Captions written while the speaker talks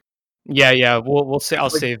Yeah. We'll say I'll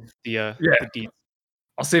Like, save yeah. the deets.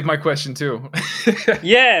 I'll save my question too.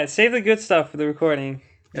 Yeah, save the good stuff for the recording,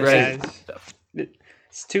 Right. guys.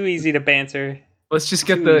 It's too easy to banter. Let's just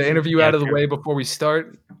get Too the easy. interview out of the true. way before we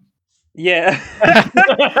start. Yeah.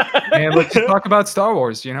 And let's just talk about Star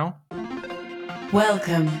Wars, you know?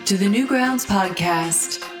 Welcome to the Newgrounds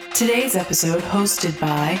Podcast. Today's episode hosted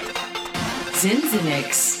by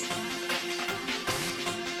Zinzanix.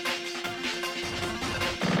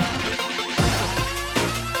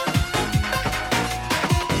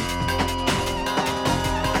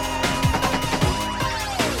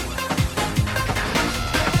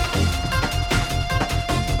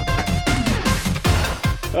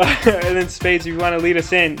 And then Spades, if you want to lead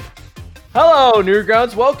us in. Hello,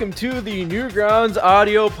 Newgrounds. Welcome to the Newgrounds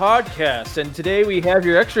Audio Podcast. And today we have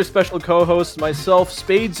your extra special co-host, myself,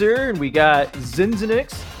 Spadezer, and we got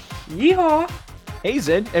Zinzanix. Yeehaw. Hey,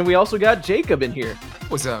 Zin. And we also got Jacob in here.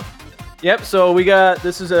 What's up? Yep, so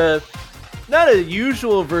this is not a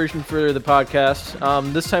usual version for the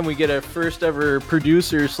podcast. This time we get a first ever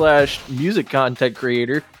producer / music content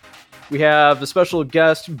creator. We have a special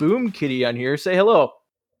guest, Boom Kitty, on here. Say hello.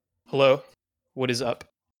 Hello. What is up?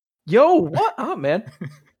 Yo, what up, man?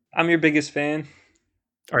 I'm your biggest fan.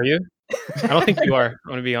 Are you? I don't think you are. I'm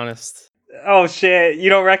gonna be honest. Oh shit, you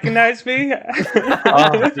don't recognize me?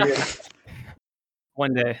 Oh, dude.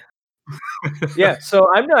 One day. Yeah, so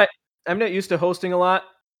I'm not used to hosting a lot.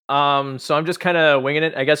 So I'm just kind of winging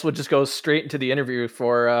it. I guess we'll just go straight into the interview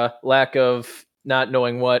for lack of not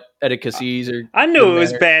knowing what etiquettes or. I knew it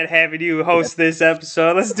was bad having you host this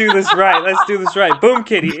episode. Let's do this right. Boom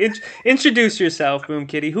Kitty, introduce yourself, Boom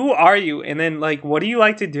Kitty. Who are you? And then, what do you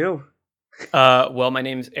like to do? Well, my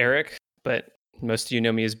name's Eric, but most of you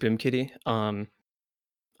know me as Boom Kitty. I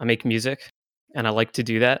make music, and I like to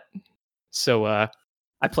do that. So I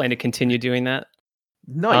plan to continue doing that.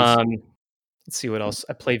 Nice. Let's see what else.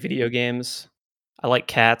 I play video games. I like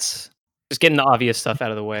cats. Just getting the obvious stuff out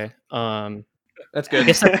of the way. That's I good.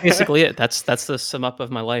 guess that's basically it. That's the sum up of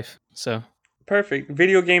my life. So Perfect.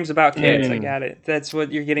 Video games about cats. I Mm. got it. That's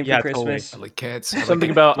what you're getting Yeah, for totally. Christmas. I like cats. Something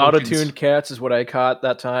about auto-tuned cats is what I caught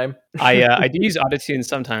that time. I do use autotune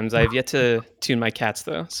sometimes. I've yet to tune my cats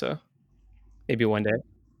though, so maybe one day.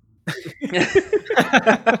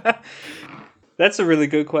 That's a really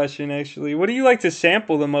good question, actually. What do you like to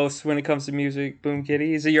sample the most when it comes to music, Boom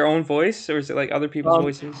Kitty? Is it your own voice, or is it like other people's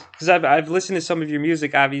voices? Because I've listened to some of your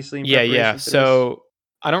music, obviously. In Yeah. preparation for So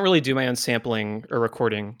I don't really do my own sampling or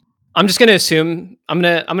recording. I'm just gonna assume I'm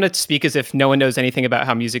gonna speak as if no one knows anything about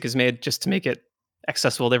how music is made, just to make it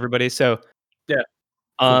accessible to everybody. So Yeah.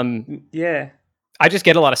 Um, this. Yeah. I just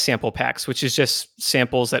get a lot of sample packs, which is just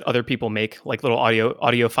samples that other people make, like little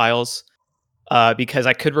audio files. Because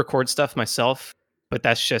I could record stuff myself, but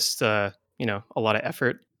that's just a lot of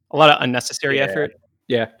effort, a lot of unnecessary effort.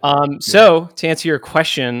 Yeah. So to answer your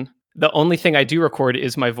question, the only thing I do record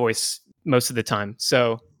is my voice most of the time.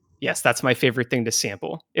 So yes, that's my favorite thing to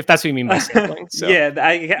sample, if that's what you mean by sampling. So Yeah,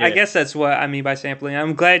 I guess that's what I mean by sampling.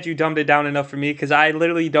 I'm glad you dumbed it down enough for me, because I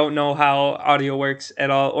literally don't know how audio works at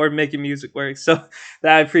all, or making music works. So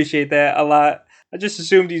I appreciate that a lot. I just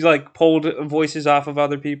assumed you pulled voices off of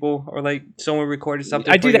other people, or someone recorded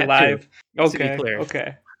something I for do you that live. to be Okay, clear.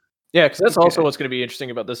 okay. Yeah, because that's Okay. also what's going to be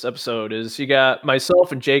interesting about this episode is you got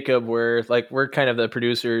myself and Jacob, where we're kind of the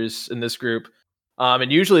producers in this group.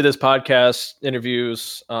 And usually this podcast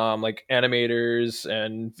interviews animators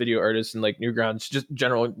and video artists and Newgrounds, just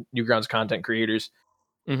general Newgrounds content creators.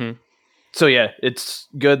 Mhm. So yeah, it's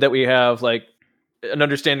good that we have an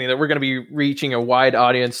understanding that we're going to be reaching a wide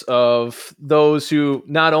audience of those who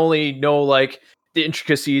not only know the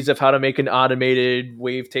intricacies of how to make an automated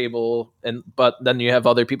wavetable, but then you have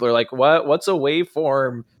other people who are like, what's a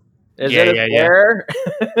waveform? Is it a flare?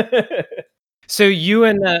 So you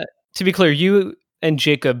and to be clear, you and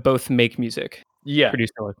Jacob both make music. Yeah.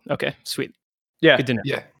 Produce music. Okay, sweet. Yeah. Good to know.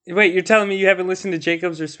 Yeah. Wait, you're telling me you haven't listened to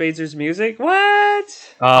Jacob's or Spazer's music?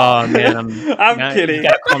 What? Oh man, I'm kidding. You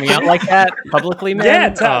gotta call me out like that publicly, man. Yeah,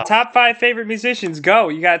 top 5 favorite musicians. Go.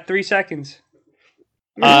 You got 3 seconds.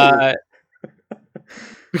 Far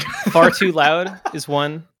Too Loud is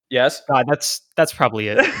one. Yes. God, that's probably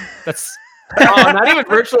it. That's Not even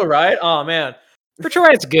Virtual Riot. Oh man. Virtual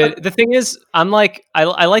Riot's good. The thing is, I like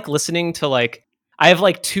listening to I have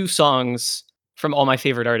 2 songs from all my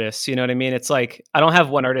favorite artists. You know what I mean? It's I don't have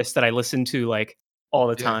one artist that I listen to all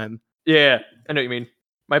the time. Yeah, I know what you mean.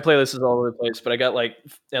 My playlist is all over the place, but I got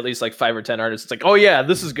at least 5 or 10 artists. It's oh yeah,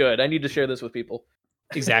 this is good. I need to share this with people.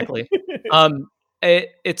 Exactly.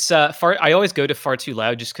 It's far. I always go to Far Too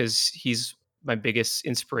Loud just because he's my biggest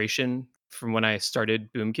inspiration from when I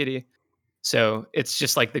started Boom Kitty. So it's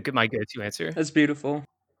just like my go-to answer. That's beautiful.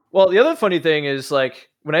 Well, the other funny thing is like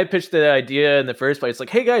when I pitched the idea in the first place, like,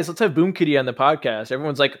 hey guys, let's have Boom Kitty on the podcast.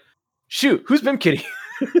 Everyone's like, shoot, who's Boom Kitty?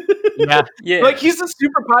 Yeah. Yeah. Like he's the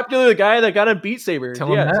super popular guy that got on Beat Saber.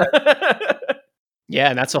 Tell him Yeah,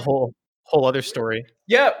 and that's a whole other story.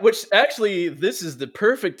 Yeah, which actually this is the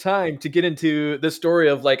perfect time to get into the story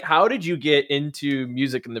of like how did you get into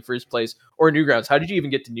music in the first place, or Newgrounds? How did you even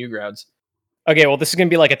get to Newgrounds? Okay, well, this is gonna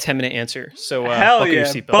be like a 10-minute answer. So Hell buckle your yeah.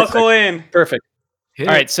 seatbelts. Buckle in. Perfect. Hit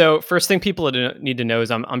All it. right, so first thing people need to know is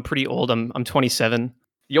I'm pretty old. I'm 27.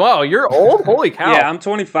 Wow, you're old. Holy cow! Yeah, I'm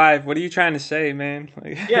 25. What are you trying to say, man?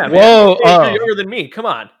 Like, Yeah, man. Whoa, Hey, oh. you're younger than me. Come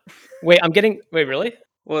on. Wait, wait, really?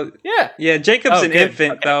 Well, Yeah. yeah, Jacob's Oh, an good.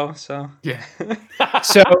 infant Okay. though, so Yeah.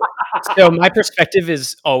 So my perspective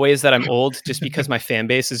is always that I'm old, just because my fan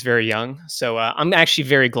base is very young. So I'm actually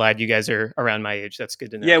very glad you guys are around my age. That's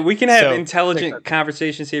good to know. yeah, we can have So- intelligent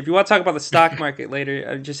conversations here. If you want to talk about the stock market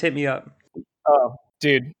later, just hit me up. Oh,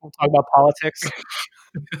 dude, we'll talk about politics.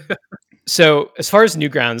 So as far as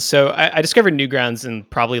Newgrounds, so I discovered Newgrounds in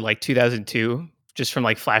probably like 2002, just from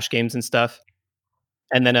like Flash games and stuff.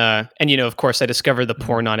 And then, and you know, of course, I discovered the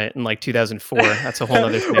porn on it in like 2004. That's a whole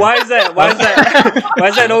other thing. Why is that? Why is that? Why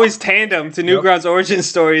is that always tandem to Newgrounds origin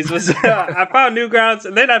stories? Was I found Newgrounds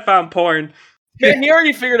and then I found porn. Man, he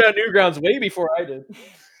already figured out Newgrounds way before I did.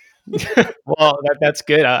 Well, that's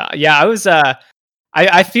good. Yeah, I was.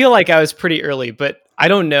 I feel like I was pretty early, but I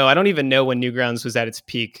don't know. I don't even know when Newgrounds was at its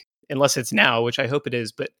peak, unless it's now, which I hope it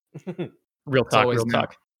is. But real talk, always real now.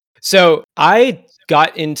 talk. So I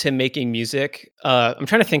got into making music. I'm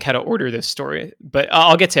trying to think how to order this story, but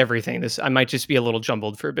I'll get to everything. I might just be a little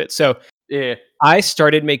jumbled for a bit. So Yeah. I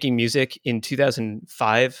started making music in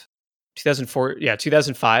 2005, 2004. Yeah,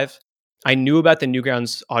 2005. I knew about the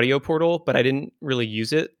Newgrounds audio portal, but I didn't really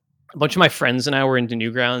use it. A bunch of my friends and I were into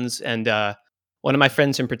Newgrounds, and one of my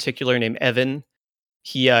friends in particular, named Evan,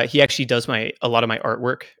 he actually does a lot of my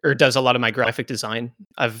artwork, or does a lot of my graphic design.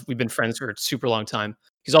 We've been friends for a super long time.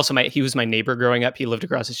 He was my neighbor growing up. He lived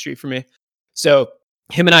across the street from me. So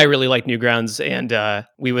him and I really liked Newgrounds, and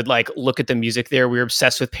we would like look at the music there. We were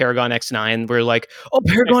obsessed with Paragon X9. We're like, oh,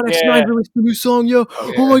 Paragon Yeah. X9 released a new song, yo!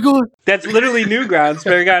 Yeah. Oh my god! That's literally Newgrounds.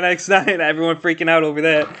 Paragon X9. Everyone freaking out over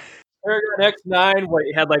that. Paragon X9, what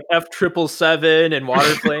it had like F777 and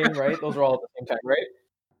Waterflame, right? Those were all at the same time, right?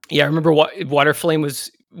 Yeah, I remember Waterflame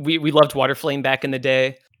was we loved Waterflame back in the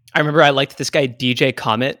day. I remember I liked this guy DJ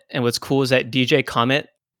Comet, and what's cool is that DJ Comet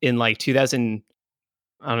in like 2000,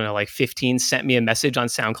 I don't know, like 15, sent me a message on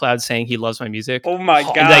SoundCloud saying he loves my music. Oh my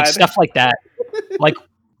And, god. like stuff like that. Like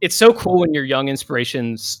it's so cool when your young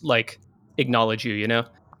inspirations like acknowledge you, you know?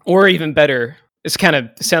 Or even better,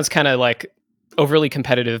 sounds kind of like overly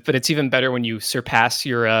competitive, but it's even better when you surpass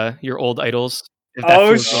your old idols. if that Oh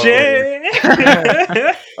feels good.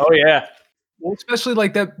 shit. Oh yeah. Well, especially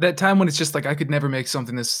like that time when it's just like I could never make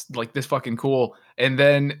something this fucking cool, and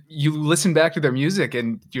then you listen back to their music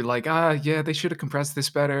and you're like, yeah, they should have compressed this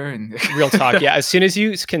better. And Real talk. Yeah. As soon as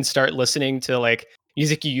you can start listening to like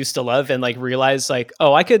music you used to love and like realize like,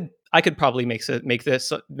 oh, I could probably make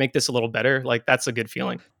this a little better. Like that's a good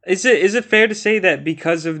feeling. Is it fair to say that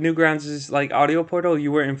because of Newgrounds' like audio portal,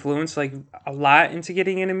 you were influenced like a lot into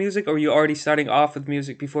getting into music, or were you already starting off with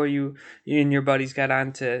music before you and your buddies got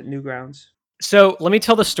onto Newgrounds? So let me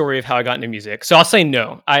tell the story of how I got into music. So I'll say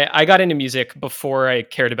no. I got into music before I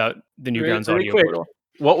cared about the Newgrounds Really audio quick. portal.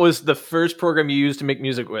 What was the first program you used to make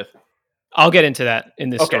music with? I'll get into that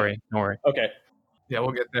in this Okay. story. Don't worry. Okay. yeah,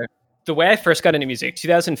 we'll get there. The way I first got into music,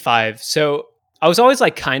 2005. So I was always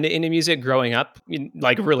like kind of into music growing up,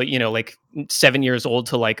 like really, like 7 years old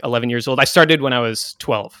to like 11 years old. I started when I was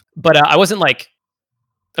 12, but I wasn't like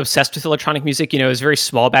obsessed with electronic music. It was very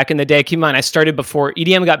small back in the day. Keep in mind, I started before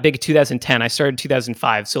EDM got big in 2010. I started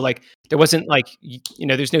 2005. So like there wasn't like,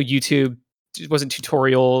 there's no YouTube. It wasn't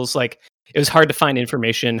tutorials. Like it was hard to find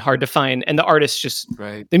information, and the artists just,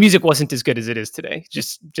 Right. the music wasn't as good as it is today,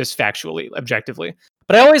 just factually, objectively.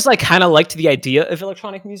 But I always like kind of liked the idea of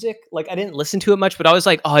electronic music. Like I didn't listen to it much, but I was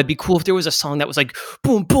like, oh, it'd be cool if there was a song that was like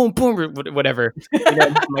boom, boom, boom, or whatever.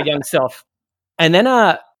 My young self. And then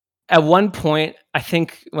at one point, I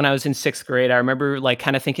think when I was in 6th grade, I remember like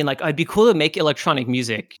kind of thinking like, oh, it'd be cool to make electronic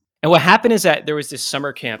music. And what happened is that there was this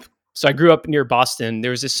summer camp. So I grew up near Boston.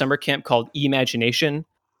 There was this summer camp called Imagination.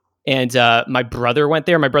 And my brother went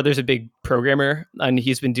there. My brother's a big programmer, and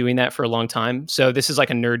he's been doing that for a long time. So this is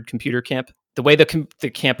like a nerd computer camp. The way the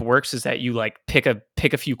camp works is that you like pick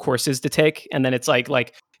a few courses to take, and then it's like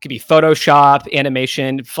it could be Photoshop,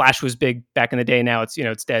 animation. Flash was big back in the day. Now it's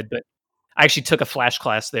it's dead. But I actually took a Flash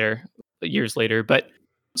class there years later. But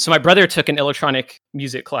so my brother took an electronic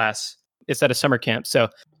music class. it's at a summer camp. So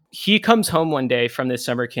he comes home one day from this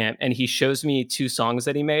summer camp and he shows me 2 songs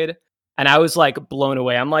that he made. And I was like blown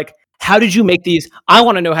away. I'm like, how did you make these? I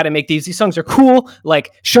want to know how to make these. These songs are cool.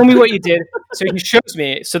 Like, show me what you did. So he shows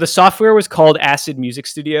me. So the software was called Acid Music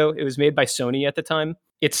Studio. It was made by Sony at the time.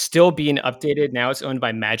 It's still being updated. Now it's owned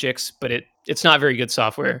by Magix, but it's not very good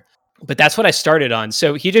software. But that's what I started on.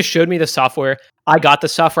 So he just showed me the software. I got the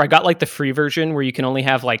software. I got like the free version where you can only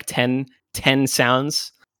have like 10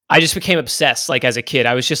 sounds. I just became obsessed like as a kid.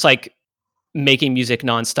 I was just like making music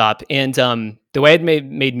nonstop. And the way I'd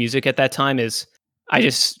made music at that time is I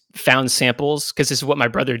just found samples because this is what my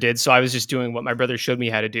brother did. So I was just doing what my brother showed me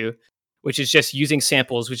how to do, which is just using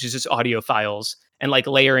samples, which is just audio files and like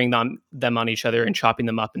layering them on each other and chopping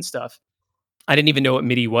them up and stuff. I didn't even know what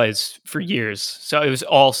MIDI was for years. So I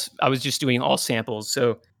was just doing all samples.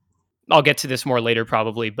 So I'll get to this more later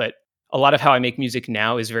probably, but a lot of how I make music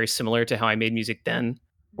now is very similar to how I made music then,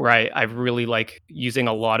 where I really like using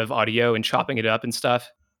a lot of audio and chopping it up and stuff.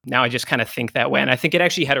 Now I just kind of think that way. And I think it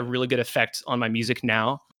actually had a really good effect on my music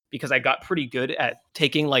now because I got pretty good at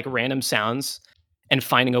taking like random sounds and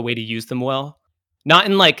finding a way to use them well. Not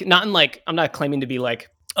in like, I'm not claiming to be like,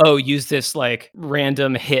 oh, use this like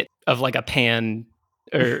random hit of like a pan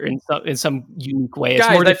or in some unique way. It's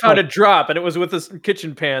Guys, more I found like, a drop and it was with some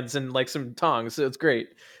kitchen pans and like some tongs. So it's great.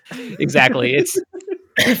 Exactly. It's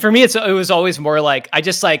for me, it was always more like I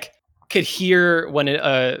just like could hear when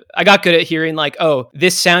I got good at hearing like, oh,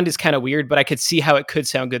 this sound is kind of weird, but I could see how it could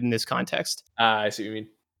sound good in this context. I see what you mean.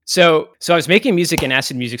 So I was making music in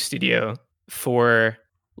Acid Music Studio for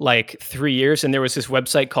like 3 years, and there was this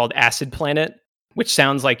website called Acid Planet, which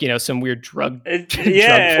sounds like, you know, some weird drug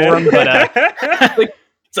forum, but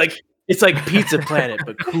it's like Pizza Planet,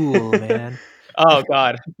 but cool, man. Oh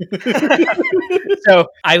God. So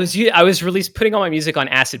I was really putting all my music on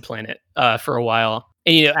Acid Planet for a while.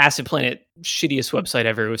 And you know, Acid Planet, shittiest website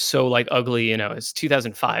ever. It was so like ugly, you know, it's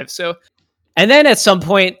 2005. So and then at some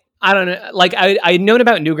point, I don't know, like I'd known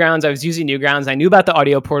about Newgrounds. I was using Newgrounds. I knew about the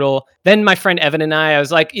audio portal. Then my friend Evan and I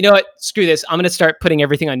was like, you know what, screw this. I'm gonna start putting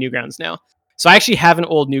everything on Newgrounds now. So I actually have an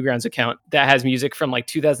old Newgrounds account that has music from like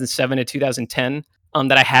 2007 to 2010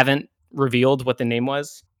 that I haven't revealed what the name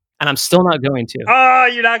was. And I'm still not going to. Oh,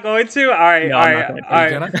 you're not going to? All right, No, all I'm right, not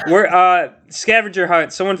all right. We're scavenger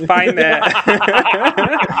hunt. Someone find that.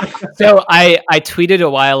 So I tweeted a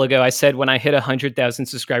while ago. I said when I hit 100,000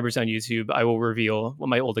 subscribers on YouTube, I will reveal what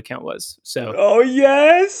my old account was. So oh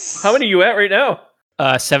yes. How many are you at right now?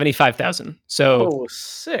 75,000. So Oh,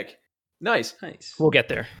 sick. Nice. we'll get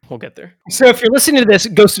there. So if you're listening to this,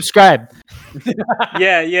 go subscribe.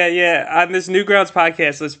 Yeah. On this Newgrounds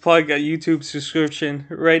podcast, let's plug a YouTube subscription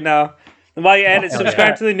right now. And while you're at it,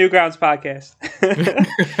 subscribe to the Newgrounds podcast.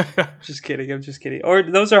 Just kidding. I'm just kidding. Or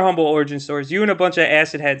those are humble origin stories. You and a bunch of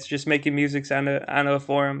acid heads just making music on a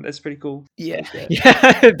forum. That's pretty cool. Yeah,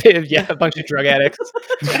 a bunch of drug addicts.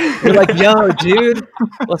 We're like, yo, dude,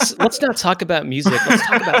 let's not talk about music. Let's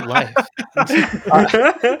talk about life.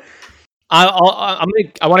 I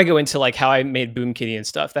want to go into like how I made Boom Kitty and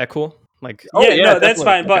stuff. That cool? Like, no, that's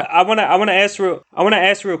fine. But I want to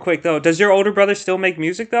ask real quick though. Does your older brother still make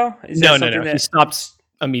music though? No. He stopped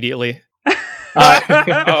immediately.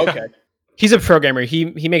 Oh, okay. He's a programmer. He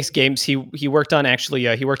makes games. He worked on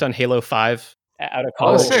he worked on Halo 5 out of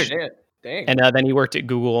college. sick. Dang. And then he worked at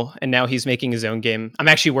Google, and now he's making his own game. I'm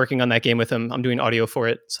actually working on that game with him. I'm doing audio for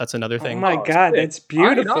it, so that's another thing. Oh my god, that's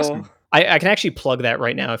beautiful. Awesome. I can actually plug that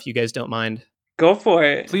right now if you guys don't mind. Go for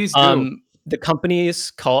it. Please do. The company is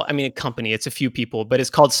called, it's a few people, but it's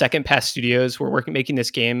called Second Pass Studios. We're making this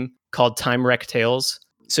game called Time Wreck Tales.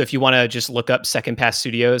 So if you want to just look up Second Pass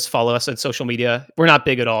Studios, follow us on social media. We're not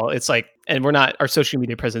big at all. It's like, and our social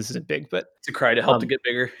media presence isn't big, but It's a cry to help to get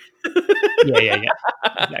bigger. yeah.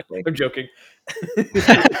 Exactly. I'm joking.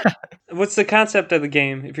 What's the concept of the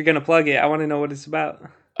game? If you're gonna plug it, I want to know what it's about.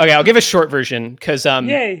 Okay, I'll give a short version because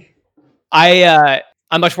Yay.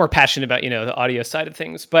 I'm much more passionate about, the audio side of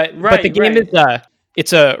things, but Right, the game is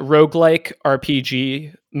it's a roguelike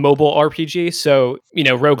RPG, mobile RPG. So,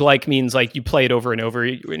 roguelike means like you play it over and over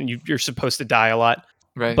and you're supposed to die a lot.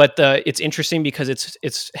 Right. But it's interesting because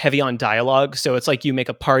it's heavy on dialogue. So it's like you make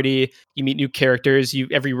a party, you meet new characters,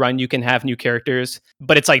 every run you can have new characters,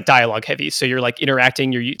 but it's like dialogue heavy. So you're like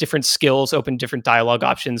interacting, your different skills open different dialogue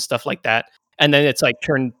options, stuff like that. And then it's like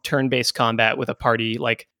turn-based combat with a party,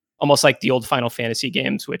 like almost like the old Final Fantasy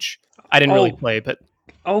games, which I didn't really play, but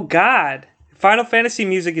oh god, Final Fantasy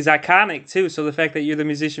music is iconic too. So the fact that you're the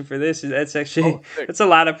musician for this that's actually that's a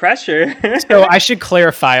lot of pressure. So I should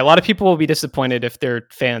clarify. A lot of people will be disappointed if they're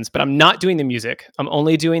fans, but I'm not doing the music. I'm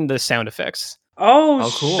only doing the sound effects.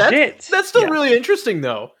 Oh, cool. shit! That's still really interesting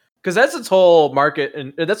though. Because that's its whole market,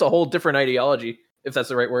 and that's a whole different ideology, if that's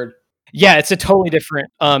the right word. Yeah, it's a totally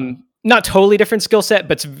different, not totally different skill set,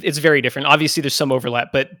 but it's very different. Obviously, there's some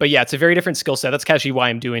overlap, but yeah, it's a very different skill set. That's actually why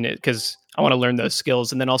I'm doing it, because I want to learn those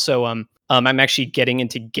skills. And then also, I'm actually getting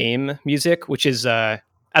into game music, which is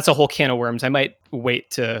that's a whole can of worms. I might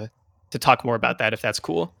wait to talk more about that if that's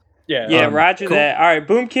cool. Yeah, roger cool. that. All right,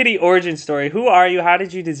 Boom Kitty origin story. Who are you? How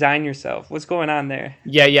did you design yourself? What's going on there?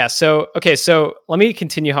 Yeah. So let me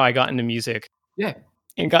continue how I got into music. Yeah.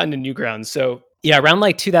 And got into Newgrounds. So yeah, around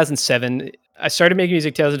like 2007, I started making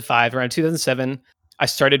music 2005. Around 2007, I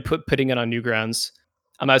started putting it on Newgrounds.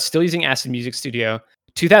 I was still using Acid Music Studio.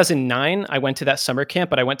 2009, I went to that summer camp,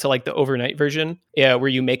 but I went to like the overnight version, where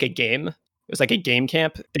you make a game. It was like a game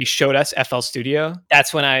camp. They showed us FL Studio.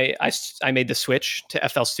 That's when I made the switch to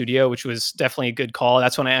FL Studio, which was definitely a good call.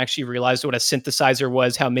 That's when I actually realized what a synthesizer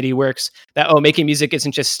was, how MIDI works. That making music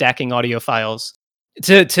isn't just stacking audio files.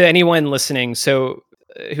 To anyone listening, so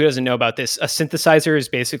who doesn't know about this, a synthesizer is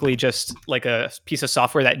basically just like a piece of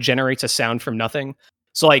software that generates a sound from nothing.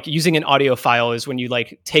 So like using an audio file is when you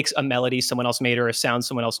like takes a melody someone else made or a sound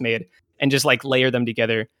someone else made and just like layer them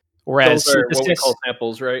together. Whereas those are what we call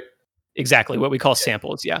samples, right? Exactly, what we call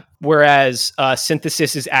samples, yeah. Whereas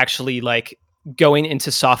synthesis is actually like going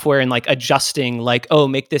into software and like adjusting, like, oh,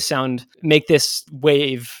 make this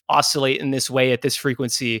wave oscillate in this way at this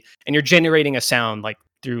frequency, and you're generating a sound like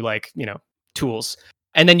through like, tools.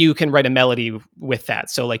 And then you can write a melody with that.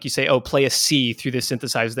 So like you say, oh, play a C through the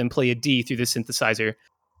synthesizer, then play a D through the synthesizer.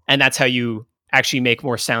 And that's how you actually make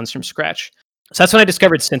more sounds from scratch. So that's when I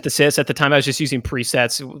discovered synthesis. At the time, I was just using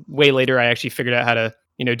presets. Way later, I actually figured out how to,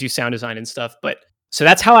 do sound design and stuff. But so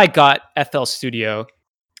that's how I got FL Studio.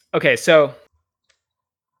 Okay, so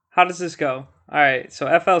how does this go? All right,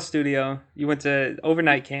 so FL Studio, you went to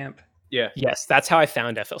overnight camp. Yeah. Yes, that's how I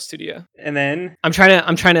found FL Studio. And then I'm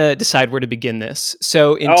trying to decide where to begin this.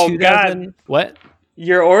 So in 2000, God. What?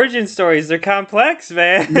 Your origin stories, they're complex,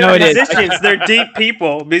 man. No, it is. Musicians, they're deep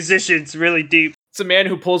people. Musicians, really deep. It's a man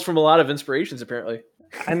who pulls from a lot of inspirations, apparently.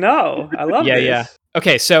 I know. I love this. Yeah.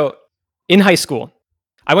 Okay, so in high school,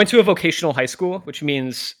 I went to a vocational high school, which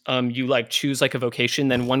means you like choose like a vocation.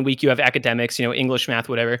 Then 1 week you have academics, English, math,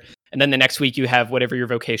 whatever. And then the next week you have whatever your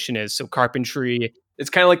vocation is. So carpentry. It's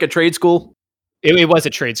kind of like a trade school. It was a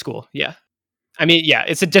trade school. Yeah. I mean, yeah,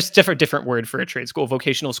 it's a just different word for a trade school,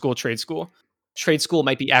 vocational school, trade school. Trade school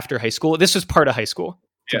might be after high school. This was part of high school,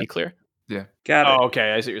 to be clear. Yeah. Got it. Oh,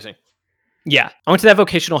 okay. I see what you're saying. Yeah. I went to that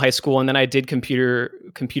vocational high school and then I did computer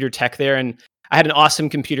tech there. And I had an awesome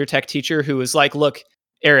computer tech teacher who was like, look,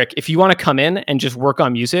 Eric, if you want to come in and just work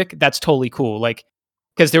on music, that's totally cool. Like,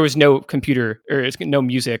 because there was no computer or no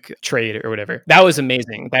music trade or whatever. That was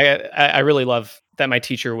amazing. I really love that my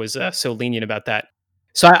teacher was so lenient about that.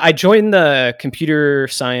 So I joined the computer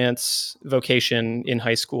science vocation in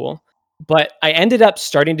high school, but I ended up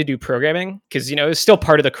starting to do programming because, it was still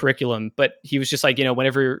part of the curriculum, but he was just like,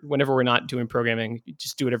 whenever we're not doing programming, you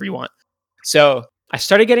just do whatever you want. So I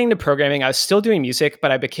started getting into programming. I was still doing music,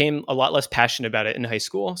 but I became a lot less passionate about it in high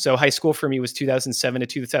school. So high school for me was 2007 to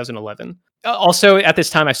 2011. Also, at this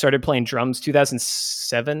time, I started playing drums.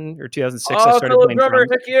 2007 or 2006, I started playing drummer,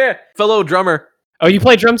 drums. heck yeah. Fellow drummer. Oh, you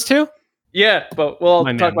play drums too? Yeah, but we'll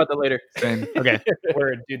My talk man. about that later. Same. Okay,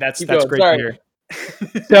 word, dude. That's going. great Sorry. to hear.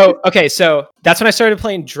 So that's when I started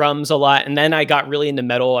playing drums a lot, and then I got really into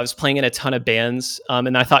metal. I was playing in a ton of bands,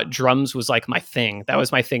 and I thought drums was like my thing. That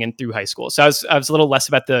was my thing in through high school. So I was a little less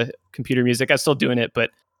about the computer music. I was still doing it, but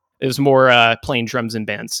it was more playing drums in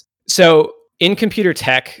bands. So in computer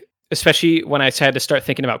tech, especially when I had to start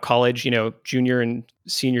thinking about college, junior and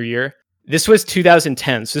senior year, this was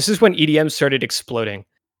 2010. So this is when EDM started exploding.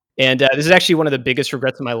 And this is actually one of the biggest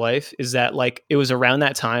regrets of my life is that like it was around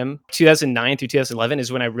that time, 2009 through 2011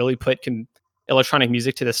 is when I really put electronic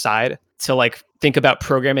music to the side to like think about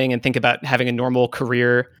programming and think about having a normal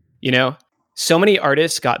career. So many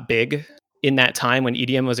artists got big in that time when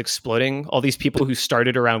EDM was exploding. All these people who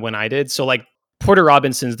started around when I did. So like Porter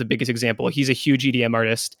Robinson's the biggest example. He's a huge EDM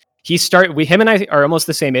artist. Him and I are almost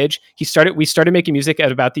the same age. We started making music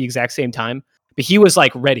at about the exact same time, but he was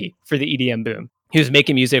like ready for the EDM boom. He was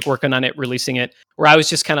making music, working on it, releasing it, where I was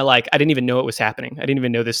just kind of like, I didn't even know it was happening. I didn't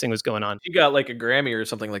even know this thing was going on. You got like a Grammy or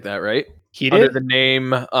something like that, right? He Under did? the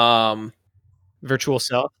name Virtual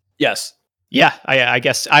Self? Yes. Yeah, I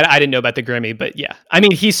guess. I didn't know about the Grammy, but yeah. I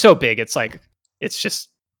mean, he's so big. It's like, it's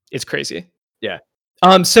crazy. Yeah.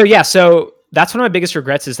 So that's one of my biggest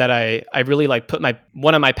regrets is that I really like put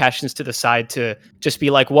one of my passions to the side to just be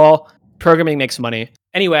like, well, programming makes money.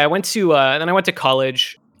 Anyway, I went to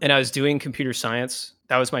college and I was doing computer science.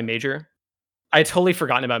 That was my major. I totally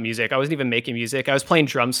forgotten about music. I wasn't even making music. I was playing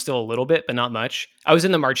drums still a little bit, but not much. I was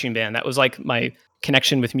in the marching band. That was like my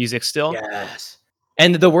connection with music still. Yes.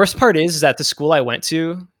 And the worst part is that the school I went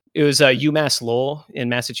to, it was UMass Lowell in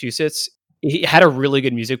Massachusetts. It had a really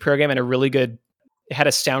good music program and it had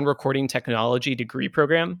a sound recording technology degree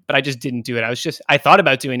program, but I just didn't do it. I thought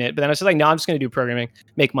about doing it, but then I was like, no, I'm just going to do programming,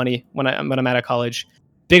 make money when I'm out of college.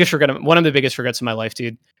 One of the biggest regrets of my life,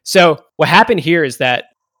 dude. So what happened here is that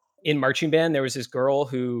in marching band, there was this girl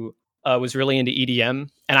who was really into EDM,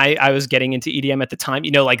 and I was getting into EDM at the time.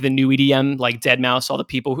 You know, like the new EDM, like Deadmau5, all the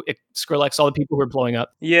people, Skrillex, all the people who were blowing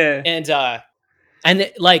up. Yeah.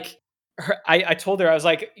 I told her, I was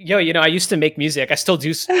like, yo, you know, I used to make music. I still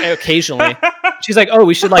do occasionally. She's like, oh,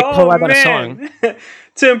 we should like collab on a song.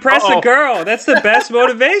 To impress a girl. That's the best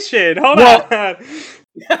motivation. Hold on.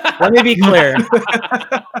 Let me be clear.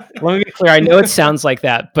 I know it sounds like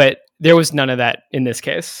that, but there was none of that in this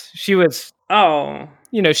case. She was,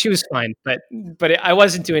 you know, she was fine, but I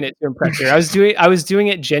wasn't doing it to impress her. I was doing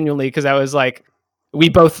it genuinely because I was like, we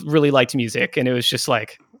both really liked music, and it was just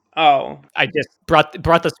like, I just brought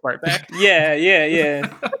the spark back. Yeah.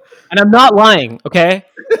 And I'm not lying, okay?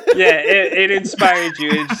 Yeah, it inspired you.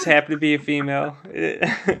 It just happened to be a female.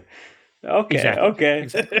 Okay.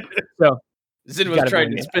 Exactly. So Zin was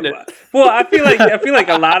trying to spin it. Well, I feel like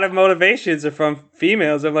a lot of motivations are from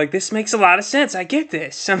females. I'm like, this makes a lot of sense. I get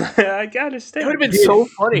this. I'm like, I understand. It would have been so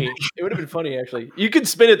funny. It would have been funny, actually. You could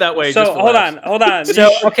spin it that way. So hold on.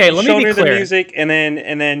 So okay, let me be clear. The music, and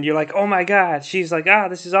then you're like, oh my god. She's like,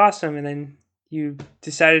 this is awesome, and then you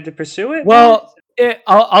decided to pursue it. Well,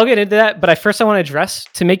 I'll get into that, but I want to address,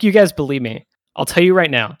 to make you guys believe me, I'll tell you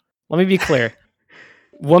right now. Let me be clear.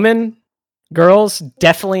 Girls,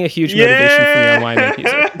 definitely a huge motivation for me on why I make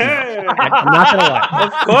music. No, I'm not gonna lie.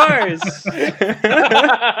 Of course.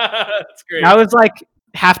 That's great. That was like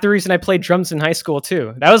half the reason I played drums in high school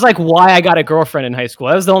too. That was like why I got a girlfriend in high school.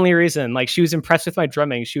 That was the only reason. Like, she was impressed with my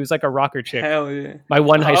drumming. She was like a rocker chick. Hell yeah. My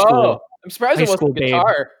one high school. I'm surprised it wasn't babe.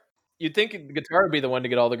 guitar. You'd think the guitar would be the one to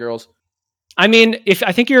get all the girls. I mean, if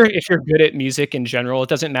you're good at music in general, it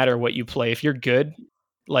doesn't matter what you play. If you're good,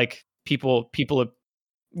 like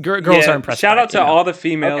girls are impressed. Shout out to all the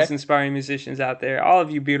females inspiring musicians out there. All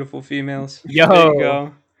of you beautiful females. Yo, there you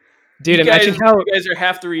go. Dude, you guys are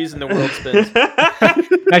half the reason the world spins.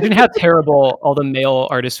 Imagine how terrible all the male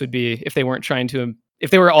artists would be if they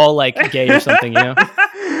were all like gay or something, you know?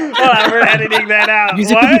 We're editing that out.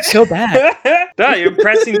 Music would be so bad. No, you're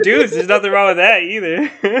impressing dudes. There's nothing wrong with that either.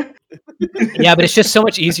 Yeah, but it's just so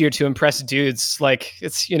much easier to impress dudes. Like,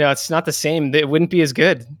 it's not the same. It wouldn't be as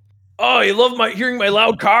good. Oh, you love hearing my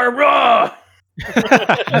loud car, raw.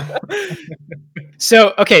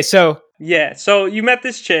 So yeah. So you met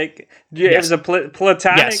this chick. It was a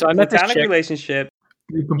platonic. Yeah, so I met this chick. Relationship.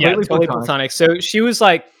 Yeah, totally platonic. So she was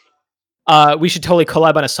like, we should totally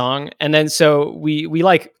collab on a song. And then so we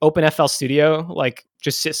like open FL Studio, like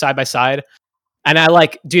just sit side by side. And I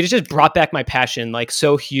like, dude, it just brought back my passion, like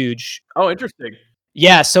so huge. Oh, interesting.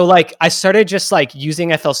 Yeah, so like I started just like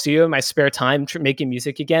using FL Studio in my spare time, making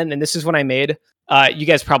music again. And this is when I made, you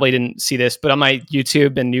guys probably didn't see this, but on my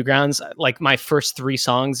YouTube and Newgrounds, like my first 3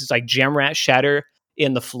 songs is like Jam Rat, Shatter,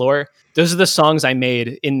 In the Floor. Those are the songs I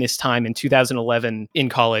made in this time in 2011 in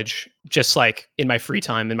college, just like in my free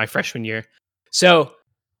time in my freshman year. So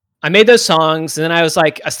I made those songs, and then I was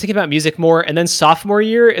thinking about music more. And then sophomore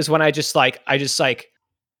year is when I just went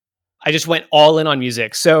all in on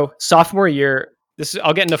music. So sophomore year,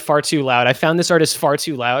 I'll get into Far Too Loud. I found this artist Far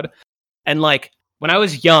Too Loud. And like when I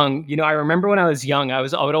was young, I remember when I was young, I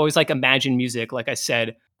would always like imagine music, like I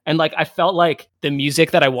said. And like I felt like the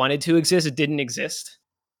music that I wanted to exist, it didn't exist.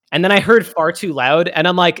 And then I heard Far Too Loud, and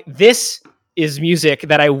I'm like, this is music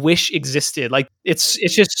that I wish existed. Like it's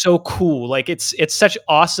just so cool. Like it's such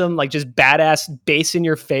awesome, like just badass bass in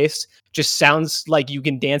your face. Just sounds like you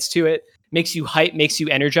can dance to it. Makes you hype, makes you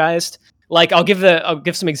energized. Like I'll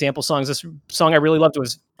give some example songs. This song I really loved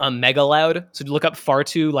was Mega Loud. So look up Far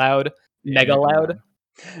Too Loud, Mega Loud.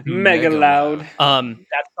 Mega Loud.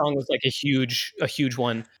 That song was like a huge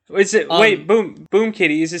one. Is it wait, Boom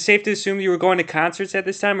Kitty, is it safe to assume you were going to concerts at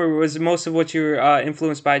this time, or was most of what you were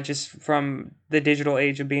influenced by just from the digital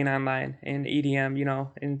age of being online and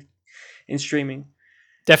EDM, in streaming?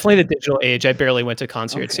 Definitely the digital age. I barely went to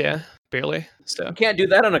concerts, yeah. Barely. So you can't do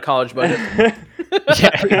that on a college budget.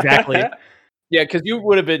 Yeah, exactly. Yeah, because you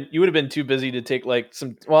would have been too busy to take like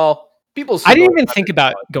some. Well, People. I didn't even think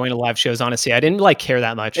about going to live shows. Honestly, I didn't like care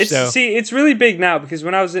that much. It's really big now because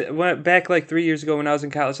when I went back like 3 years ago when I was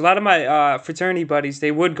in college, a lot of my fraternity buddies,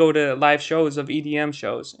 they would go to live shows of EDM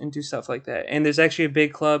shows and do stuff like that. And there's actually a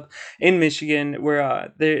big club in Michigan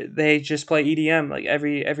where they just play EDM like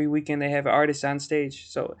every weekend. They have artists on stage,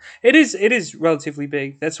 so it is relatively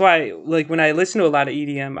big. That's why like when I listen to a lot of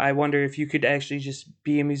EDM, I wonder if you could actually just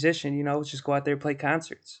be a musician. Just go out there and play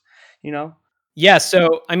concerts. Yeah,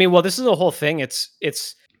 so I mean, well, this is the whole thing.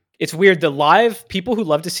 It's weird. The live people who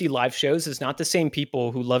love to see live shows is not the same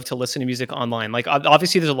people who love to listen to music online. Like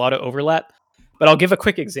obviously, there's a lot of overlap, but I'll give a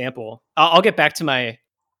quick example. I'll get back to my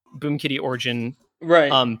Boom Kitty origin,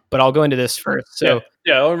 Right. but I'll go into this first. So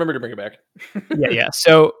yeah, I'll remember to bring it back. yeah.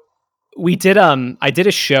 So we did. I did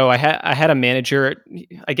a show. I had a manager.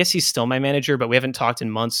 I guess he's still my manager, but we haven't talked in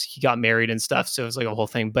months. He got married and stuff, so it was like a whole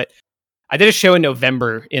thing. But I did a show in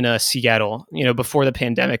November in Seattle, before the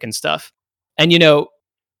pandemic and stuff. And,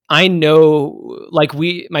 I know like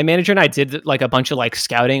my manager and I did like a bunch of like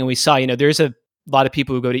scouting, and we saw, there's a lot of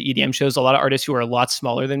people who go to EDM shows, a lot of artists who are a lot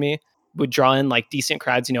smaller than me would draw in like decent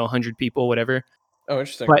crowds, 100 people, whatever. Oh,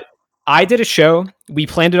 interesting. But I did a show. We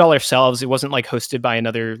planned it all ourselves. It wasn't like hosted by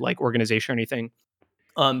another like organization or anything.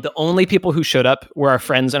 The only people who showed up were our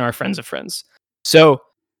friends and our friends of friends. So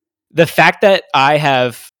the fact that I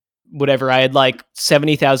have I had like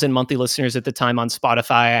 70,000 monthly listeners at the time on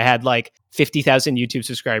Spotify. I had like 50,000 YouTube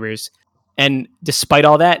subscribers. And despite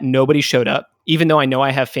all that, nobody showed up, even though I know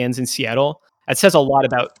I have fans in Seattle. That says a lot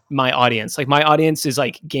about my audience. Like my audience is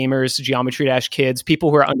like gamers, Geometry Dash kids, people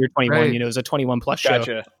who are under 21, Right. It was a 21 plus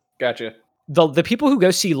show. Gotcha. The people who go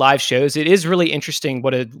see live shows, it is really interesting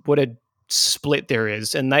what a split there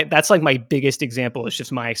is. And that's like my biggest example. It's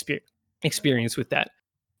just my experience with that.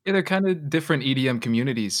 Yeah, they're kind of different EDM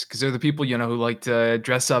communities because they're the people who like to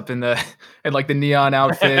dress up in the and like the neon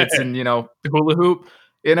outfits and the hula hoop.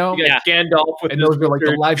 You got Gandalf with And those are like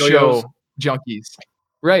the live show junkies.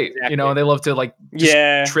 Right. Exactly. They love to like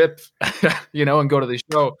just trip, and go to the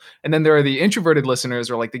show. And then there are the introverted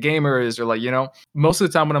listeners or like the gamers or like, most of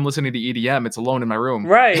the time when I'm listening to EDM, it's alone in my room.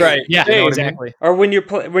 Right. Yeah, You know what I mean? exactly. Or when you're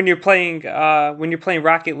playing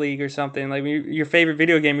Rocket League or something, like your favorite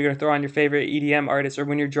video game, you're gonna throw on your favorite EDM artist, or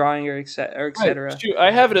when you're drawing or etc. Right.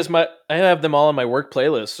 I have I have them all on my work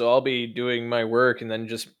playlist, so I'll be doing my work and then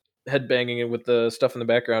just headbanging it with the stuff in the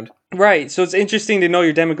background. Right. So it's interesting to know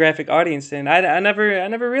your demographic audience. Then I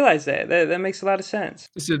never realized that. That makes a lot of sense.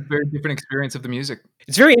 It's a very different experience of the music.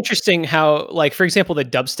 It's very interesting how, like, for example, the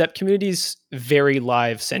dubstep community is very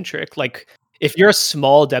live centric. Like, if you're a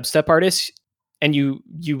small dubstep artist and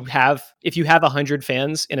if you have 100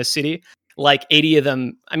 fans in a city, like 80 of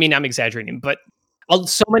them, I mean, I'm exaggerating, but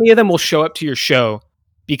so many of them will show up to your show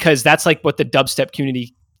because that's like what the dubstep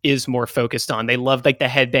community is more focused on. They love like the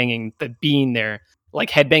headbanging, the being there, like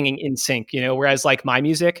headbanging in sync, whereas like my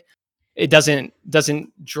music, it doesn't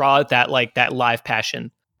draw that like that live passion.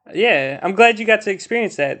 Yeah, I'm glad you got to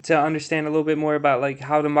experience that to understand a little bit more about like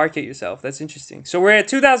how to market yourself. That's interesting. So we're at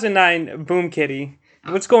 2009 Boom Kitty.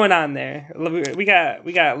 What's going on there? We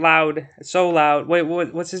got Loud, So Loud. Wait,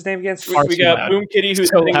 what's his name again? We got Boom Kitty, who's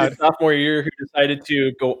hitting his sophomore year, who decided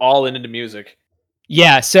to go all into music.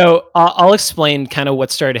 Yeah, so I'll explain kind of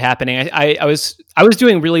what started happening. I was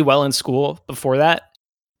doing really well in school before that,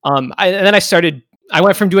 and then I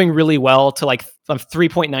went from doing really well to like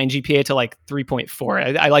 3.9 GPA to like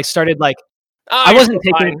 3.4. I like started like I wasn't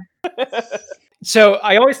taking. So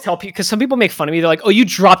I always tell people, because some people make fun of me. They're like, "Oh, you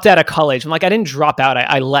dropped out of college." I'm like, I didn't drop out.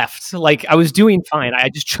 I left. Like I was doing fine. I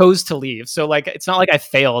just chose to leave. So like it's not like I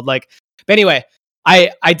failed. Like, but anyway.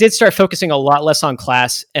 I did start focusing a lot less on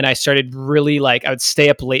class, and I started really like I would stay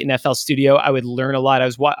up late in FL Studio. I would learn a lot. I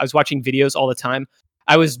was watching videos all the time.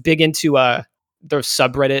 I was big into the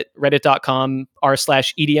subreddit reddit.com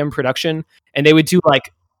r/EDM production, and they would do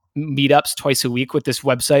like meetups twice a week with this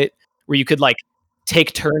website where you could like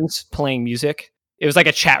take turns playing music. It was like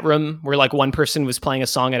a chat room where like one person was playing a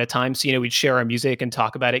song at a time. So we'd share our music and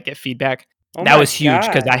talk about it, get feedback. That was huge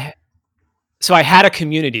because So I had a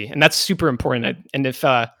community, and that's super important. And if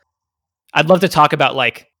I'd love to talk about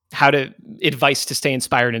like advice to stay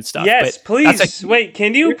inspired and stuff. Yes, please. Wait,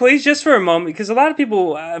 can you please just for a moment? Because a lot of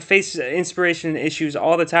people face inspiration issues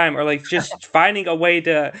all the time, or like just finding a way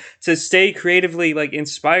to stay creatively like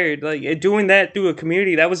inspired. Like doing that through a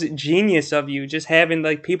community, that was genius of you. Just having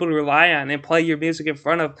like people to rely on and play your music in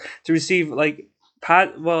front of to receive like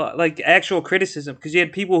actual criticism, because you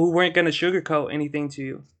had people who weren't going to sugarcoat anything to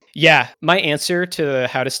you. Yeah, my answer to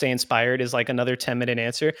how to stay inspired is like another 10-minute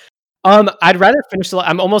answer. I'd rather finish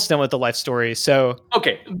I'm almost done with the life story. So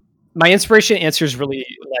okay, My inspiration answer is really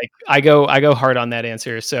like I go hard on that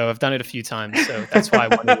answer. So I've done it a few times. So that's why I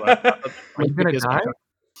want to. Are you gonna die?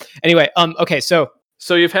 Anyway, okay, so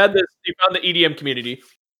So you found the EDM community.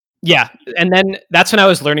 yeah, and then that's when I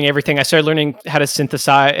was learning everything. I started learning how to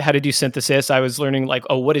synthesize, how to do synthesis. I was learning like,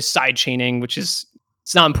 oh, what is side chaining, which is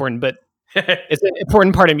it's not important, but it's an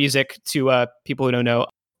important part of music to people who don't know.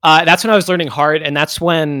 That's when I was learning hard, and that's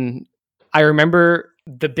when I remember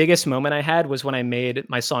the biggest moment I had was when I made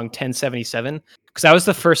my song 1077, because that was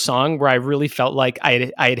the first song where I really felt like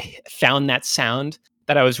I had found that sound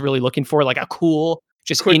that I was really looking for, like a cool,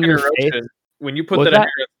 just Quick in your face. interruption. When you put What that, was in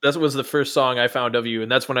here, that was the first song I found of you,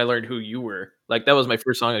 and that's when I learned who you were. Like that was my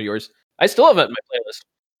first song of yours. I still have it in my playlist.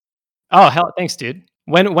 Oh hell, thanks, dude.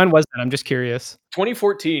 When was that? I'm just curious.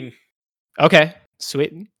 2014. Okay,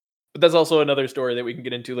 sweet. But that's also another story that we can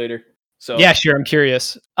get into later. So Yeah, sure. I'm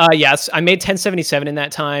curious. Yes, I made 1077 in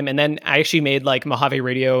that time, and then I actually made like Mojave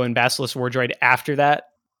Radio and Basilisk Wardroid after that.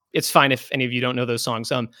 It's fine if any of you don't know those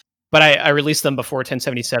songs. But I released them before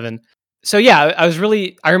 1077. So yeah,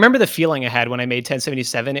 I remember the feeling I had when I made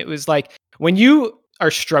 1077. It was like when you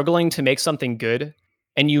are struggling to make something good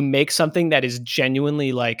and you make something that is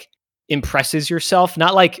genuinely like impresses yourself,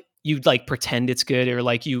 not like you like pretend it's good or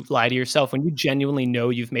like you lie to yourself. When you genuinely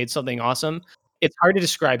know you've made something awesome, it's hard to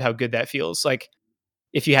describe how good that feels, like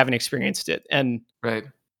if you haven't experienced it. And Right.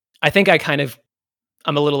 I think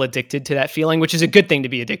I'm a little addicted to that feeling, which is a good thing to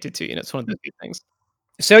be addicted to. You know, it's one of those good things.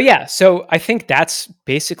 So yeah, so I think that's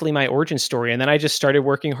basically my origin story. And then I just started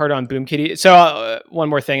working hard on Boom Kitty. So one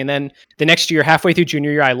more thing, and then the next year, halfway through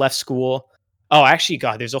junior year, I left school. Oh, actually,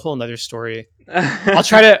 God, there's a whole nother story. I'll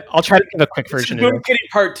try to give a quick version of it. Boom Kitty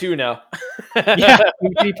Part 2 now. Yeah,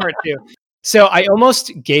 Boom Kitty Part 2. So I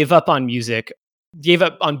almost gave up on music, gave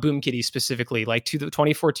up on Boom Kitty specifically, like to the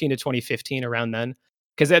 2014 to 2015, around then,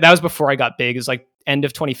 because that was before I got big. It was like end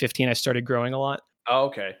of 2015, I started growing a lot. Oh,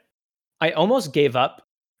 okay. I almost gave up,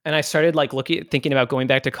 and I started like thinking about going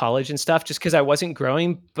back to college and stuff, just because I wasn't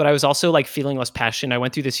growing, but I was also like feeling less passion. I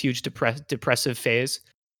went through this huge depressive phase.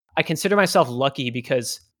 I consider myself lucky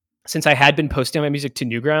because since I had been posting my music to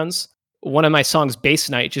Newgrounds, one of my songs, Bass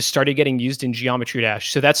Night, just started getting used in Geometry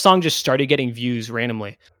Dash. So that song just started getting views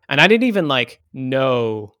randomly. And I didn't even like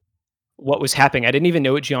know what was happening. I didn't even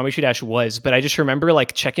know what Geometry Dash was, but I just remember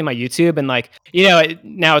like checking my YouTube and like, you know,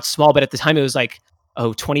 now it's small, but at the time it was like,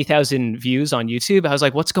 20,000 views on YouTube. I was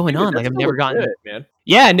like, what's going on? Like I've never gotten it, man.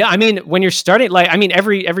 Yeah, no, I mean, when you're starting, like, I mean,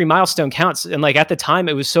 every milestone counts. And like at the time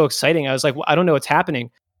it was so exciting. I was like, well, I don't know what's happening.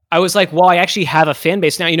 I was like, well, I actually have a fan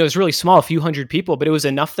base now. You know, it's really small, a few hundred people, but it was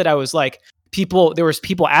enough that I was like, there was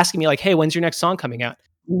people asking me like, hey, when's your next song coming out?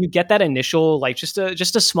 When you get that initial, like just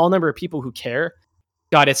a small number of people who care,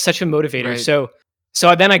 God, it's such a motivator. Right.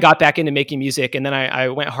 So then I got back into making music, and then I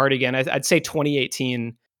went hard again. I'd say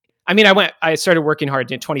 2018. I mean, I started working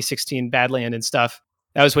hard in 2016, Badland and stuff.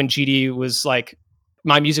 That was when GD was like,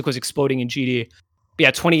 my music was exploding in GD. But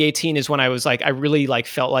yeah, 2018 is when I was like, I really like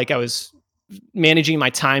felt like I was managing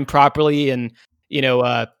my time properly, and you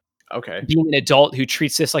know, Okay. being an adult who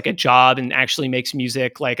treats this like a job and actually makes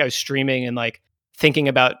music. Like I was streaming and like thinking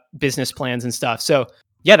about business plans and stuff. So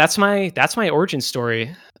yeah, that's my origin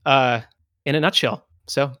story in a nutshell.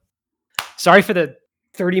 So sorry for the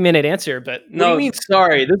 30-minute answer, but What do you mean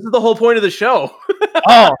sorry? This is the whole point of the show.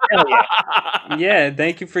 oh hell yeah. Yeah,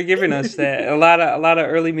 thank you for giving us that. A lot of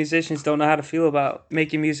early musicians don't know how to feel about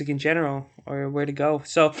making music in general or where to go.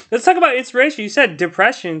 So let's talk about inspiration. You said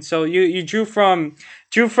depression, so you drew from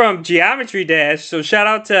Geometry Dash. So shout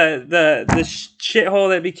out to the shithole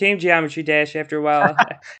that became Geometry Dash after a while.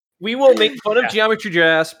 We will make fun of Geometry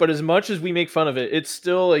Dash, but as much as we make fun of it, it's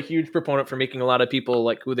still a huge proponent for making a lot of people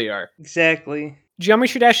like who they are. Exactly.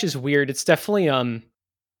 Geometry Dash is weird. It's definitely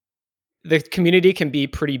the community can be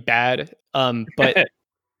pretty bad,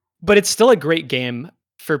 but it's still a great game.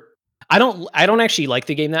 I don't actually like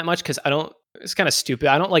the game that much because it's kind of stupid.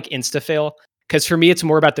 I don't like insta fail because for me it's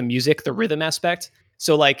more about the music, the rhythm aspect.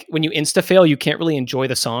 So like when you insta fail, you can't really enjoy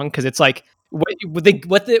the song because it's like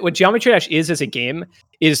what Geometry Dash is as a game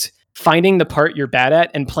is finding the part you're bad at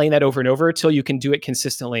and playing that over and over until you can do it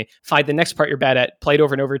consistently. Find the next part you're bad at, play it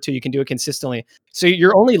over and over until you can do it consistently. So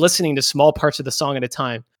you're only listening to small parts of the song at a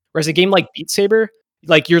time. Whereas a game like Beat Saber,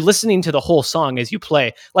 like you're listening to the whole song as you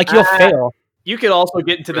play. Like you'll fail. You could also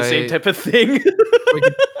get into the same type of thing.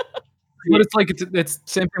 But it's like it's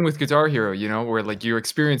same thing with Guitar Hero, you know, where like you're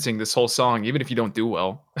experiencing this whole song, even if you don't do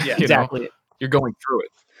well. Yeah, exactly. You're going through it.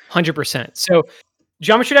 100%. So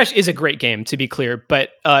Geometry Dash is a great game, to be clear, but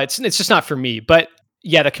it's just not for me. But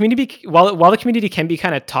yeah, the community, while the community can be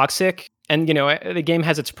kind of toxic, and you know the game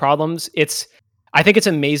has its problems, I think it's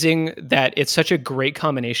amazing that it's such a great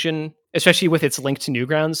combination, especially with its link to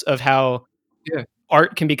Newgrounds, of how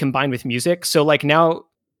art can be combined with music. So like now,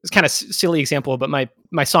 it's kind of silly example, but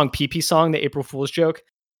my song PP Song, the April Fool's joke,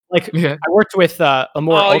 like I worked with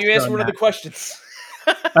Amor. Oh, you answered one of the questions.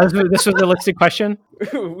 This was a listed question.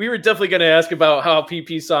 We were definitely going to ask about how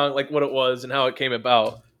PP Song, like what it was and how it came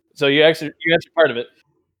about. So you answered part of it.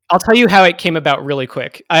 I'll tell you how it came about really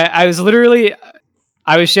quick. I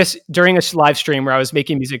was just during a live stream where I was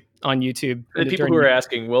making music on YouTube. For the people who are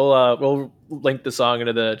asking, we'll link the song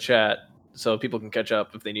into the chat so people can catch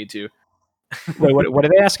up if they need to. Wait, what are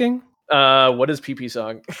they asking? What is PP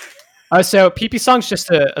Song? So PP Song's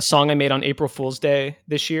just a song I made on April Fool's Day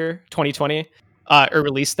this year, 2020, or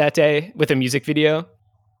released that day with a music video.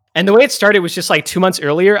 And the way it started was just like 2 months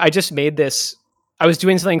earlier. I just made this. I was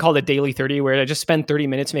doing something called a Daily 30 where I just spend 30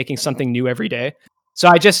 minutes making something new every day. So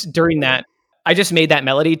I just made that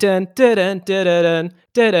melody, dun, dun, dun, dun, dun,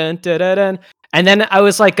 dun, dun, dun, dun. And then I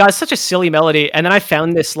was like, God, it's such a silly melody. And then I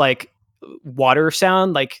found this like water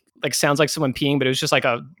sound, like sounds like someone peeing, but it was just like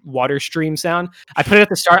a water stream sound. I put it at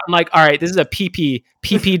the start. I'm like, all right, this is a PP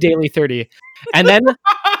Daily 30. And then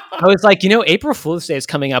I was like, April Fool's Day is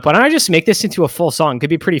coming up. Why don't I just make this into a full song?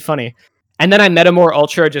 Could be pretty funny. And then I met Amor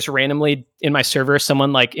Ultra just randomly in my server.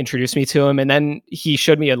 Someone like introduced me to him, and then he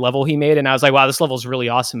showed me a level he made, and I was like, wow, this level is really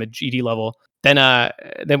awesome, a GD level. Then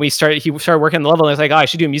he started working on the level, and I was like, oh, I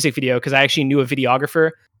should do a music video, because I actually knew a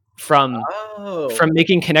videographer from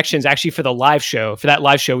making connections actually for the live show. For that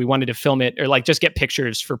live show, we wanted to film it or like just get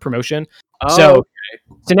pictures for promotion. So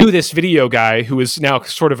knew this video guy who is now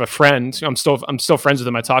sort of a friend. I'm still friends with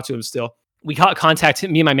him. I talk to him still. We contact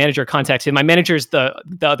him. Me and my manager contacted him. My manager is the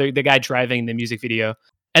guy driving the music video,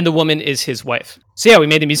 and the woman is his wife. So yeah, we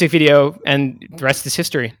made the music video, and the rest is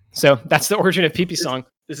history. So that's the origin of PP Song.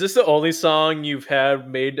 Is this the only song you've had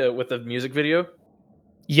made with a music video?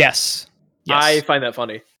 Yes. I find that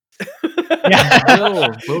funny.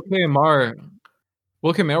 Yeah.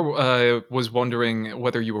 Will KMR was wondering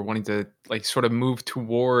whether you were wanting to like sort of move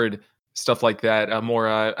toward stuff like that,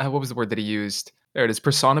 more what was the word that he used? There it is,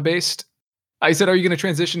 persona based. I said, are you going to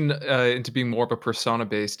transition into being more of a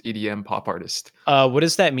persona-based EDM pop artist? What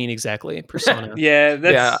does that mean exactly? Persona.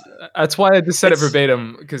 That's why I just said it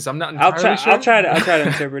verbatim, because I'm not entirely sure. I'll try to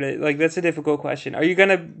interpret it. Like, that's a difficult question. Are you going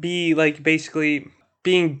to be like basically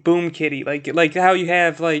being Boom Kitty, like how you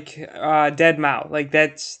have like Deadmau5? Like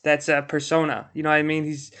that's a persona. You know what I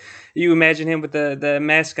mean? You imagine him with the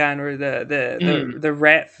mask on, or the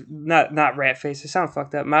rat, not rat face. It sounds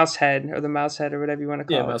fucked up. Mouse head, or the mouse head, or whatever you want to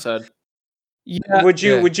call it. Yeah, mouse head. Yeah. Would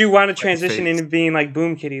you want to transition into being like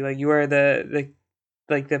Boom Kitty, like you are the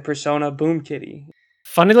persona Boom Kitty?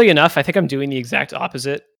 Funnily enough, I think I'm doing the exact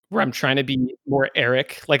opposite, where I'm trying to be more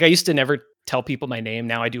Eric. Like I used to never tell people my name.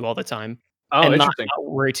 Now I do all the time. Oh, and interesting.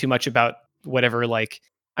 Not worry too much about whatever. Like,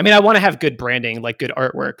 I mean, I want to have good branding, like good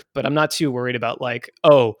artwork, but I'm not too worried about like,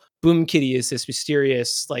 oh, Boom Kitty is this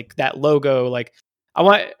mysterious, like that logo. Like,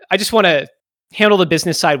 I just want to handle the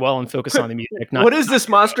business side well and focus on the music. What is this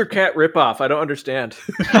Monster Cat ripoff? I don't understand.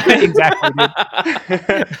 Exactly.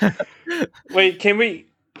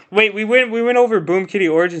 We went over Boom Kitty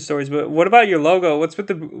origin stories, but what about your logo? What's with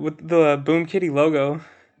the Boom Kitty logo?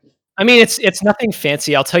 I mean, it's nothing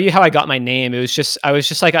fancy. I'll tell you how I got my name. I was just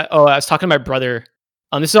like, I was talking to my brother.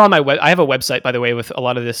 This is on my web. I have a website, by the way, with a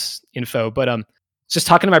lot of this info. But just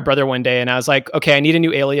talking to my brother one day, and I was like, okay, I need a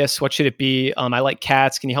new alias. What should it be? I like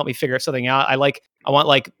cats. Can you help me figure something out? I want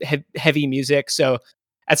like heavy music. So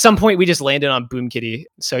at some point, we just landed on Boom Kitty.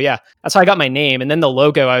 So yeah, that's how I got my name. And then the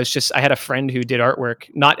logo, I had a friend who did artwork,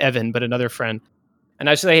 not Evan, but another friend. And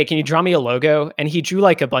I was like, hey, can you draw me a logo? And he drew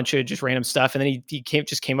like a bunch of just random stuff. And then he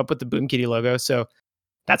came up with the Boom Kitty logo. So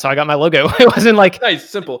that's how I got my logo. It wasn't like nice,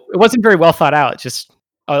 simple. It wasn't very well thought out. Just,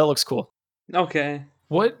 oh, that looks cool. Okay.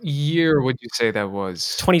 What year would you say that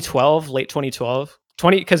was? 2012, late 2012.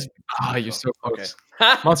 Because you're so close.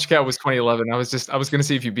 Okay. Monster Cat was 2011. I was going to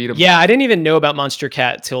see if you beat him. Yeah, I didn't even know about Monster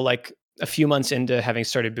Cat till like a few months into having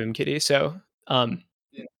started Boom Kitty. So,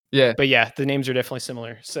 yeah. But yeah, the names are definitely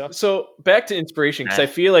similar. So back to inspiration, because I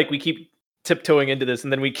feel like we keep tiptoeing into this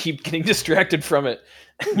and then we keep getting distracted from it.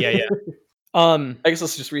 Yeah. I guess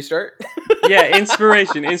let's just restart. Yeah,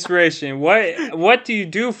 inspiration. What do you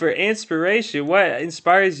do for inspiration? What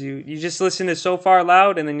inspires you? You just listen to So Far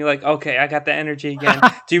Loud and then you're like, okay, I got the energy again.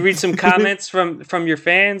 Do you read some comments from your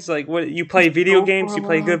fans? Like, what, you play video games? You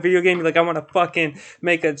play a good video game? You're like, I want to fucking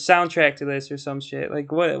make a soundtrack to this or some shit.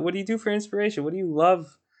 Like, what do you do for inspiration? What do you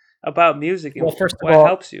love about music? And first of what all,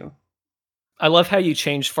 helps you? I love how you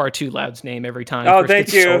change Far Too Loud's name every time. Oh,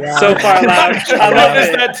 thank you. So Far Loud. I love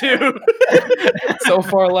that too. So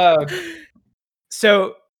Far Loud.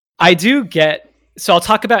 So I do get. So I'll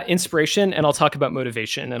talk about inspiration and I'll talk about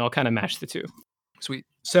motivation, and I'll kind of match the two. Sweet.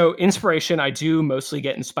 So inspiration, I do mostly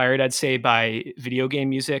get inspired, I'd say, by video game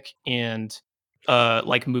music and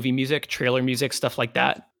like movie music, trailer music, stuff like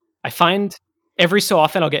that. I find every so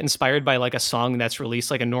often I'll get inspired by like a song that's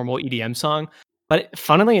released, like a normal EDM song. But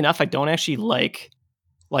funnily enough, I don't actually like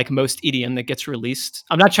most EDM that gets released.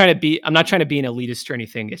 I'm not trying to be an elitist or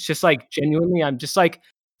anything. It's just like genuinely, I'm just like,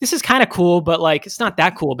 this is kind of cool, but like it's not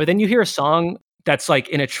that cool. But then you hear a song that's like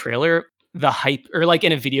in a trailer, the hype, or like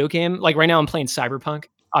in a video game. Like right now I'm playing Cyberpunk,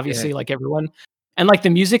 obviously, like everyone. And like the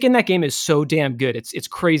music in that game is so damn good. It's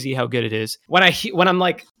crazy how good it is. When when I'm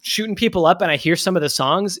like shooting people up and I hear some of the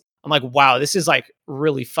songs, I'm like, wow, this is like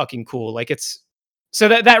really fucking cool. Like it's so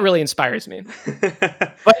that really inspires me.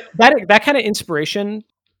 But that kind of inspiration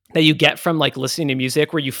that you get from like listening to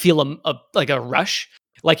music where you feel like a rush,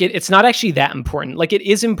 like it's not actually that important. Like it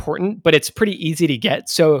is important, but it's pretty easy to get.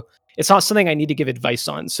 So it's not something I need to give advice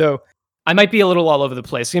on. So I might be a little all over the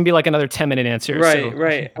place. It's gonna be like another 10-minute answer. Right, so.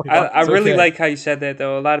 right. I really okay. like how you said that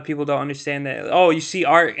though. A lot of people don't understand that. Oh, you see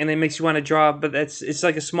art and it makes you want to draw, but it's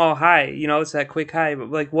like a small high, you know, it's that quick high.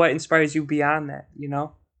 But like what inspires you beyond that, you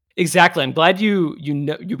know? Exactly. I'm glad you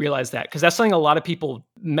realize that, because that's something a lot of people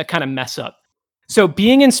kind of mess up. So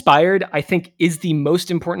being inspired, I think, is the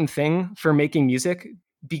most important thing for making music,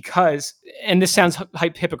 because, and this sounds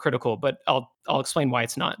hypocritical, but I'll explain why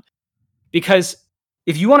it's not. Because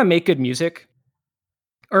if you want to make good music,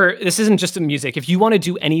 or this isn't just a music, if you want to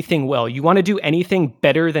do anything well, you want to do anything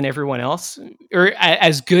better than everyone else, or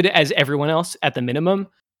as good as everyone else at the minimum,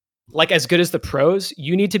 like as good as the pros,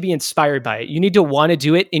 you need to be inspired by it. You need to want to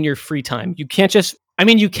do it in your free time. You can't just, I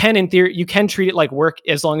mean, you can in theory, you can treat it like work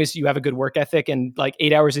as long as you have a good work ethic and like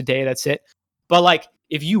 8 hours a day, that's it. But like,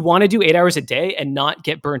 if you want to do 8 hours a day and not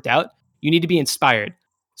get burnt out, you need to be inspired.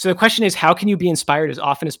 So the question is, how can you be inspired as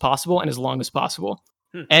often as possible and as long as possible?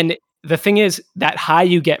 And the thing is, that high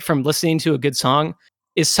you get from listening to a good song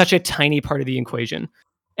is such a tiny part of the equation.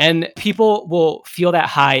 And people will feel that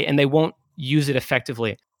high and they won't use it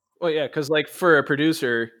effectively. Well, yeah, because like for a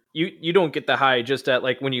producer, you don't get the high just at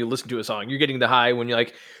like when you listen to a song. You're getting the high when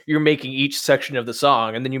you're making each section of the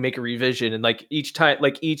song, and then you make a revision, and like each time,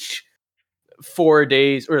 like each 4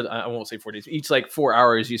 days, or I won't say 4 days, each like 4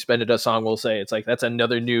 hours you spend at a song, we'll say it's like that's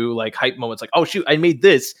another new like hype moment. It's like, oh shoot, I made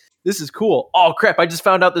this. This is cool. Oh crap, I just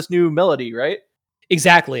found out this new melody, right?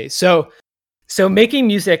 Exactly. So making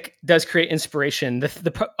music does create inspiration.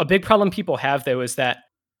 A big problem people have though is that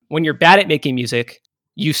when you're bad at making music,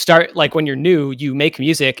 you start like when you're new, you make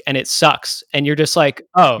music and it sucks, and you're just like,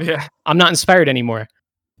 oh, Yeah. I'm not inspired anymore.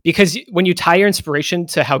 Because when you tie your inspiration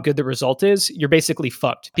to how good the result is, you're basically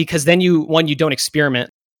fucked. Because then you don't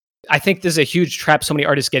experiment. I think this is a huge trap so many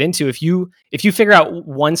artists get into. If you figure out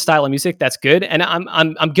one style of music that's good, and I'm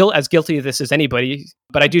as guilty of this as anybody,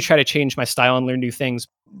 but I do try to change my style and learn new things.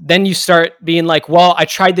 Then you start being like, well, I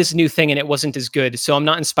tried this new thing and it wasn't as good, so I'm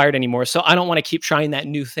not inspired anymore. So I don't want to keep trying that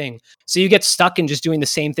new thing. So you get stuck in just doing the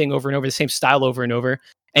same thing over and over, the same style over and over,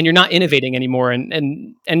 and you're not innovating anymore.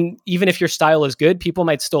 And even if your style is good, people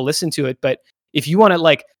might still listen to it. But if you want to,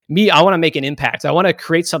 like me, I want to make an impact. I want to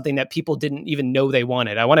create something that people didn't even know they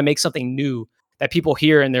wanted. I want to make something new that people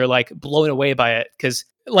hear and they're like blown away by it. Because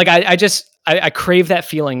like I crave that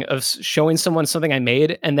feeling of showing someone something I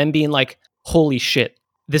made and then being like, holy shit,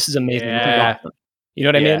 this is amazing. This is Yeah. awesome. You know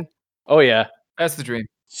what I Yeah. mean? Oh yeah. That's the dream.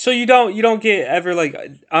 So you don't get ever like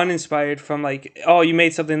uninspired from like, oh, you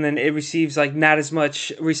made something then it receives like not as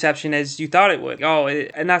much reception as you thought it would. Oh,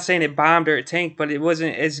 I'm not saying it bombed or it tanked, but it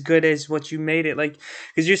wasn't as good as what you made it. Like,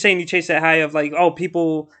 because you're saying you chase that high of like, oh,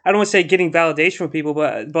 people. I don't want to say getting validation from people,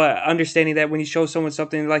 but understanding that when you show someone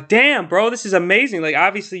something like, damn, bro, this is amazing. Like,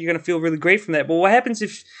 obviously you're gonna feel really great from that. But what happens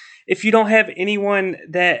if you don't have anyone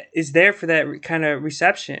that is there for that kind of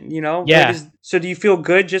reception, you know? Yeah. So do you feel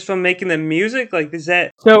good just from making the music? Like, is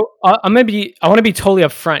that... So I want to be totally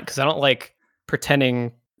upfront, because I don't like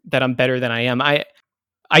pretending that I'm better than I am.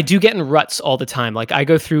 I do get in ruts all the time. Like I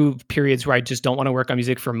go through periods where I just don't want to work on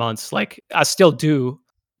music for months. Like I still do,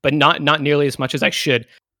 but not nearly as much as I should.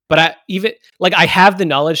 But I have the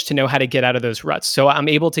knowledge to know how to get out of those ruts. So I'm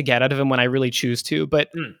able to get out of them when I really choose to. But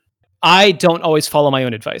I don't always follow my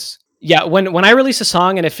own advice. Yeah, when I release a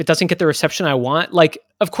song and if it doesn't get the reception I want, like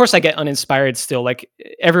of course I get uninspired still, like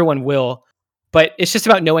everyone will, but it's just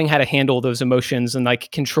about knowing how to handle those emotions and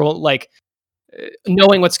like control, like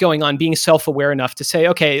knowing what's going on, being self-aware enough to say,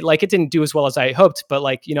 okay, like it didn't do as well as I hoped, but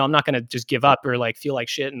like, you know, I'm not going to just give up or like feel like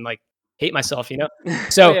shit and like hate myself, you know?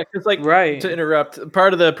 So yeah, because like Right. to interrupt,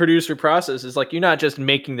 part of the producer process is like you're not just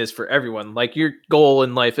making this for everyone. Like your goal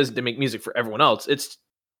in life isn't to make music for everyone else. It's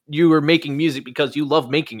you are making music because you love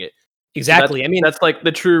making it. Exactly. So I mean, that's like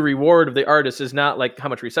the true reward of the artist is not like how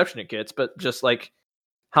much reception it gets, but just like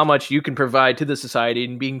how much you can provide to the society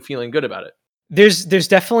and being feeling good about it. there's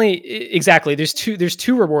definitely exactly there's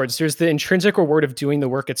two rewards. There's the intrinsic reward of doing the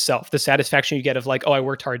work itself, the satisfaction you get of like, oh, I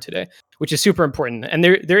worked hard today, which is super important. And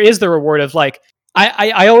there is the reward of like,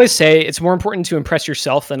 I always say it's more important to impress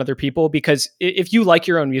yourself than other people, because if you like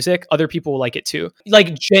your own music, other people will like it too.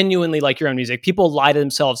 Like genuinely like your own music. People lie to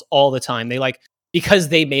themselves all the time. They like, because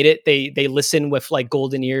they made it, they listen with like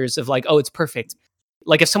golden ears of like, oh, it's perfect.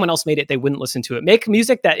 Like if someone else made it, they wouldn't listen to it. Make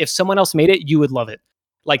music that if someone else made it, you would love it.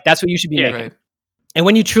 Like that's what you should be making. Right. And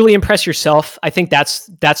when you truly impress yourself, I think that's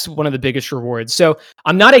one of the biggest rewards. So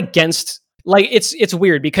I'm not against, like, it's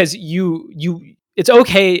weird because it's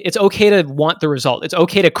okay to want the result. It's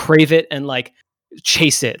okay to crave it and like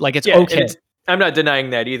chase it. Like it's okay. I'm not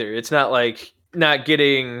denying that either. It's not like not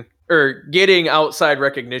getting outside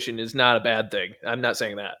recognition is not a bad thing. I'm not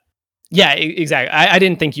saying that. Yeah, exactly. I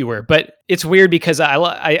didn't think you were, but it's weird because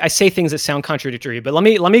I say things that sound contradictory. But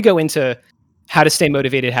let me go into how to stay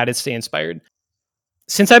motivated, how to stay inspired.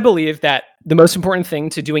 Since I believe that the most important thing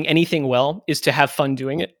to doing anything well is to have fun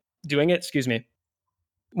doing it, excuse me.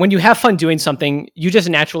 When you have fun doing something, you just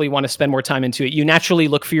naturally want to spend more time into it. You naturally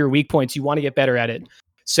look for your weak points. You want to get better at it.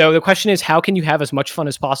 So the question is, how can you have as much fun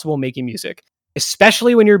as possible making music,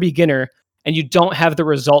 especially when you're a beginner and you don't have the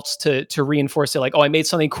results to reinforce it? Like, oh, I made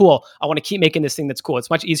something cool. I want to keep making this thing that's cool. It's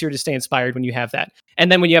much easier to stay inspired when you have that.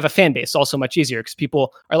 And then when you have a fan base, also much easier because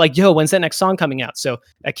people are like, yo, when's that next song coming out? So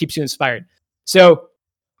that keeps you inspired. So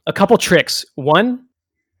a couple tricks. One,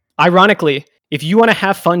 ironically, if you want to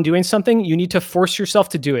have fun doing something, you need to force yourself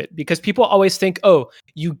to do it, because people always think, oh,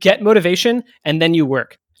 you get motivation and then you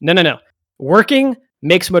work. No. Working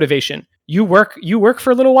makes motivation. You work for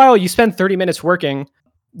a little while, you spend 30 minutes working,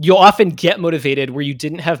 you'll often get motivated where you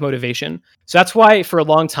didn't have motivation. So that's why for a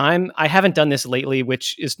long time, I haven't done this lately,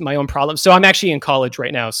 which is my own problem. So I'm actually in college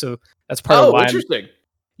right now. So that's part of why. Interesting.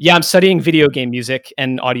 Yeah, I'm studying video game music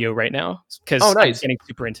and audio right now because nice. I'm getting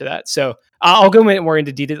super into that. So I'll go more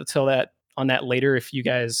into detail on that later if you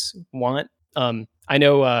guys want. I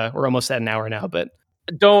know we're almost at an hour now, but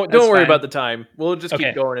don't worry fine. about the time. We'll just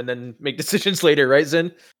keep going and then make decisions later, right,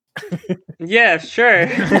 Zin? Yeah, sure.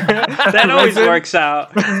 That always works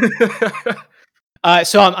out.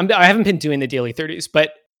 So I haven't been doing the daily 30s,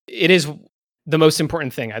 but it is the most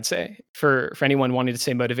important thing, I'd say, for anyone wanting to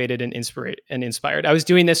stay motivated and inspired. I was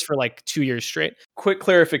doing this for like 2 years straight. Quick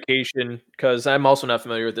clarification, because I'm also not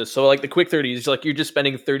familiar with this. So like the quick 30s, like you're just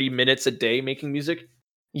spending 30 minutes a day making music?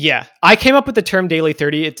 Yeah, I came up with the term daily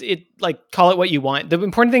 30. It like, call it what you want. The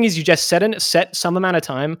important thing is you just set some amount of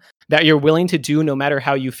time that you're willing to do no matter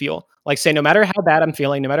how you feel. Like say, no matter how bad I'm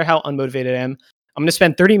feeling, no matter how unmotivated I am, I'm going to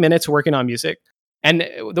spend 30 minutes working on music. And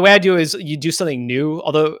the way I do is you do something new,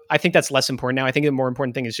 although I think that's less important now. I think the more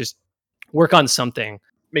important thing is just work on something.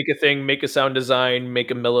 Make a thing, make a sound design,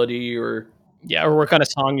 make a melody, or work on a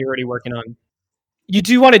song you're already working on. You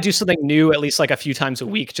do want to do something new at least like a few times a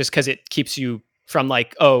week, just because it keeps you from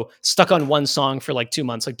like, oh, stuck on one song for like 2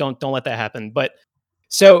 months. Like don't let that happen. But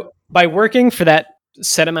so by working for that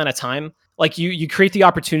set amount of time, like you create the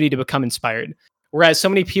opportunity to become inspired. Whereas so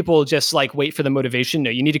many people just like wait for the motivation. No,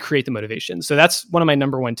 you need to create the motivation. So that's one of my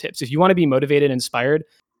number one tips. If you want to be motivated and inspired,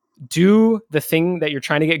 do the thing that you're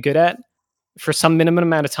trying to get good at for some minimum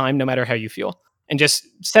amount of time, no matter how you feel. And just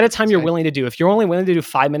set a time you're willing to do. If you're only willing to do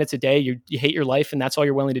 5 minutes a day, you hate your life and that's all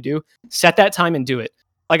you're willing to do, set that time and do it.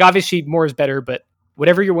 Like obviously more is better, but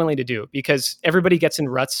whatever you're willing to do, because everybody gets in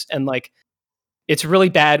ruts and like, it's really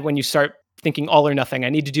bad when you start thinking all or nothing. I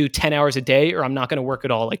need to do 10 hours a day or I'm not going to work at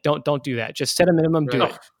all. Like don't do that. Just set a minimum, do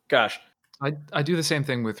it. Gosh. I do the same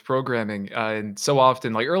thing with programming. And so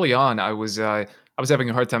often, like early on, I was having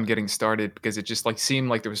a hard time getting started because it just like seemed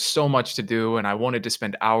like there was so much to do and I wanted to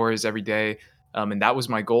spend hours every day. And that was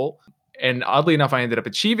my goal. And oddly enough, I ended up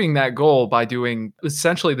achieving that goal by doing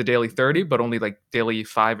essentially the daily 30, but only like daily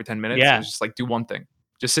 5 or 10 minutes. Yeah. It was just like do one thing.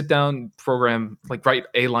 Just sit down, program, like write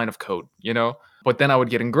a line of code, you know? But then I would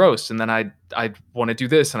get engrossed and then I'd want to do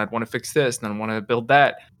this and I'd want to fix this and then I want to build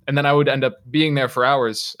that. And then I would end up being there for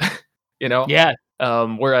hours, you know? Yeah.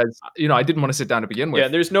 Whereas, you know, I didn't want to sit down to begin with. Yeah,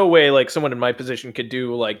 there's no way like someone in my position could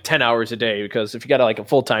do like 10 hours a day, because if you got like a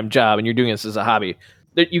full-time job and you're doing this as a hobby,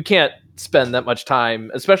 you can't spend that much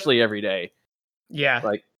time, especially every day. Yeah.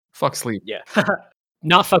 Like fuck sleep. Yeah.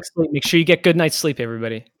 Not fuck sleep. Make sure you get good night's sleep,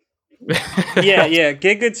 everybody. Yeah,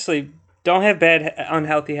 get good sleep. don't have bad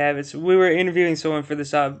unhealthy habits. We were interviewing someone for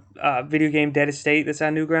this video game Dead Estate that's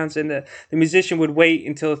on Newgrounds, and the musician would wait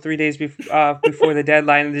until 3 days before the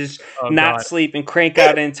deadline and just not sleep and crank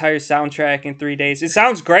out an entire soundtrack in 3 days. It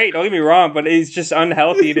sounds great, don't get me wrong, but it's just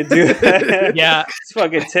unhealthy to do that. Yeah. It's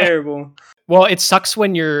fucking terrible. Well, it sucks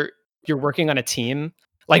when you're working on a team.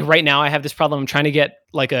 Like right now I have this problem. I'm trying to get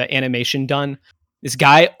like an animation done. This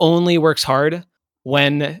guy only works hard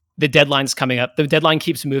when the deadline's coming up. The deadline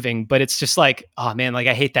keeps moving, but it's just like, oh man, like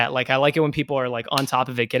I hate that. Like I like it when people are like on top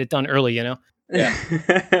of it, get it done early, you know? Yeah.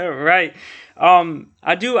 Right.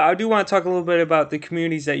 I do want to talk a little bit about the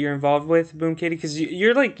communities that you're involved with, Boom Katie, because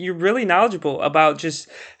you're really knowledgeable about just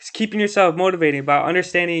keeping yourself motivated, about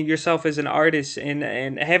understanding yourself as an artist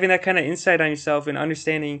and having that kind of insight on yourself and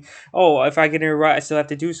understanding, oh, if I get in a rut, I still have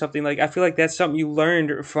to do something. Like I feel like that's something you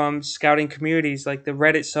learned from scouting communities like the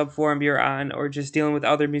Reddit subforum you're on, or just dealing with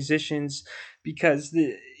other musicians, because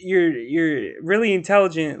you're really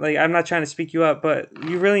intelligent. Like I'm not trying to speak you up, but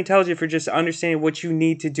you're really intelligent for just understanding what you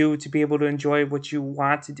need to do to be able to enjoy what you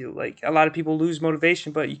want to do. Like a lot of people lose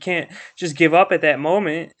motivation, but you can't just give up at that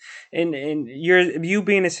moment. And you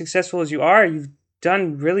being as successful as you are, you've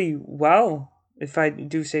done really well, if I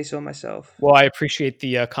do say so myself. Well, I appreciate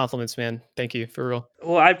the compliments, man. Thank you, for real.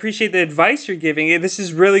 Well, I appreciate the advice you're giving. This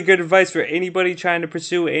is really good advice for anybody trying to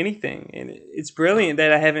pursue anything. And it's brilliant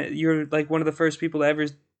that you're like one of the first people to ever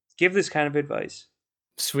give this kind of advice.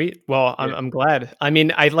 Sweet. Well, I'm glad. I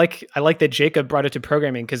mean, I like that Jacob brought it to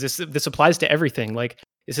programming, because this applies to everything. Like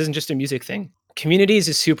this isn't just a music thing. Communities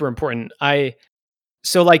is super important.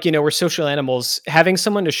 So like, you know, we're social animals. Having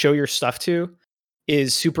someone to show your stuff to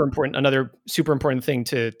is super important. Another super important thing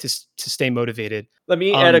to stay motivated. Let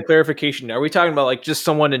me add a clarification. Are we talking about like just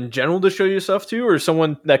someone in general to show you stuff to, or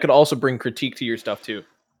someone that could also bring critique to your stuff too?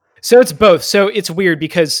 So it's both. So it's weird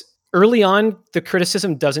because early on, the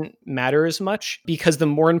criticism doesn't matter as much, because the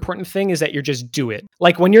more important thing is that you just do it.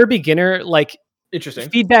 Like when you're a beginner, like interesting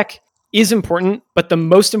feedback is important, but the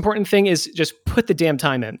most important thing is just put the damn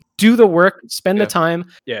time in. Do the work, spend the time,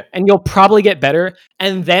 and you'll probably get better.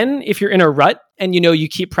 And then if you're in a rut and, you know, you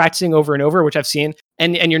keep practicing over and over, which I've seen,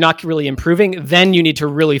 and you're not really improving, then you need to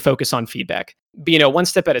really focus on feedback, you know, one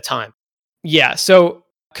step at a time. Yeah. So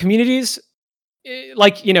communities,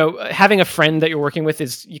 like, you know, having a friend that you're working with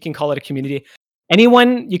you can call it a community.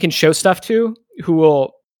 Anyone you can show stuff to who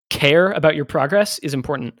will care about your progress is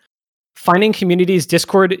important. Finding communities,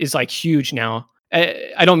 Discord is like huge now.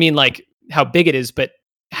 I don't mean like how big it is, but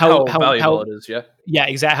how valuable it is. Yeah,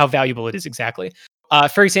 exactly. How valuable it is. Exactly.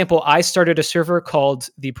 For example, I started a server called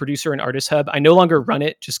the Producer and Artist Hub. I no longer run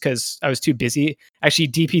it just because I was too busy. Actually,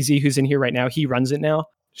 DPZ, who's in here right now, he runs it now.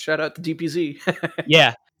 Shout out to DPZ.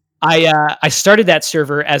 Yeah. I started that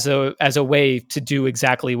server as a way to do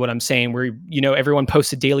exactly what I'm saying, where, you know, everyone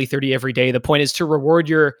posts a daily 30 every day. The point is to reward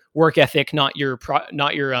your work ethic, not your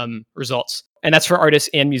results. And that's for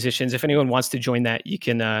artists and musicians. If anyone wants to join that, you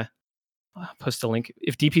can post a link.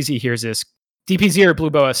 If DPZ hears this, DPZ or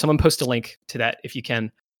Blue Boa, someone post a link to that if you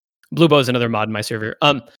can. Blue Boa is another mod in my server.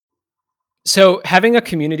 So having a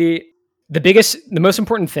community, the most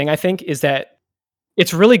important thing I think is that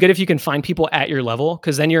it's really good if you can find people at your level,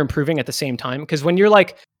 because then you're improving at the same time. Because when you're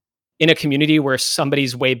like in a community where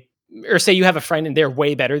somebody's or say you have a friend and they're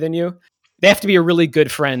way better than you, they have to be a really good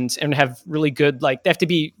friend and have really good, like they have to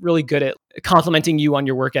be really good at complimenting you on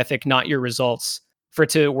your work ethic, not your results, for it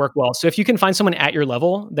to work well. So if you can find someone at your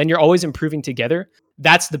level, then you're always improving together.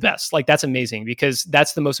 That's the best. Like that's amazing, because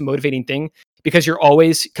that's the most motivating thing, because you're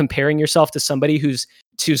always comparing yourself to somebody who's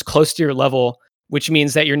close to your level, which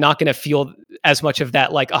means that you're not going to feel as much of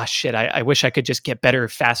that, like, oh shit, I wish I could just get better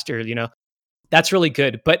faster, you know? That's really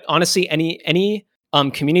good. But honestly, any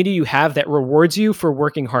community you have that rewards you for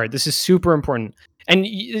working hard, this is super important. And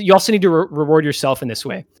you also need to reward yourself in this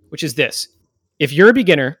way, which is this. If you're a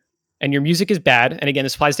beginner and your music is bad, and again,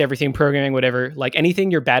 this applies to everything, programming, whatever, like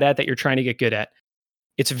anything you're bad at that you're trying to get good at,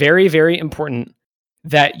 it's very, very important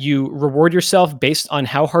that you reward yourself based on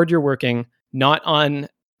how hard you're working, not on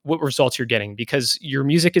what results you're getting, because your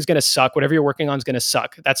music is going to suck. Whatever you're working on is going to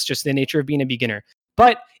suck. That's just the nature of being a beginner.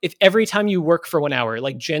 But if every time you work for 1 hour,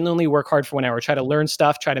 like genuinely work hard for 1 hour, try to learn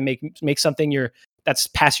stuff, try to make something that's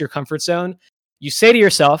past your comfort zone, you say to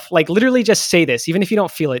yourself, like literally just say this, even if you don't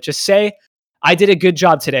feel it, just say, I did a good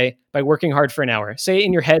job today by working hard for 1 hour. Say it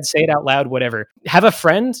in your head, say it out loud, whatever. Have a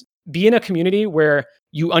friend, be in a community where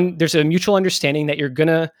there's a mutual understanding that you're going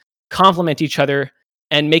to compliment each other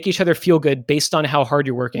and make each other feel good based on how hard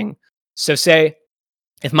you're working. So say,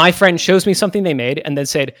 if my friend shows me something they made and then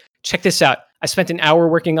said, check this out, I spent an hour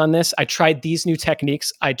working on this, I tried these new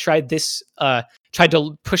techniques, I tried this, tried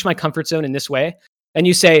to push my comfort zone in this way, and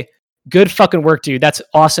you say, good fucking work, dude. That's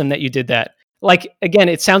awesome that you did that. Like, again,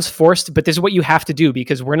 it sounds forced, but this is what you have to do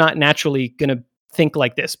because we're not naturally going to think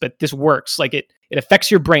like this, but this works. Like it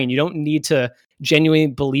affects your brain. You don't need to genuinely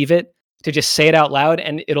believe it to just say it out loud,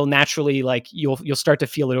 and it'll naturally, like, you'll start to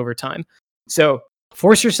feel it over time. So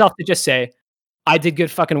force yourself to just say, I did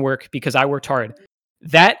good fucking work because I worked hard.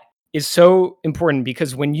 That is so important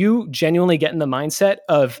because when you genuinely get in the mindset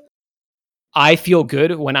of, I feel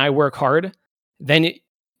good when I work hard, then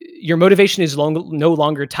your motivation is no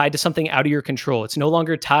longer tied to something out of your control. It's no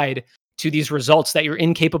longer tied to these results that you're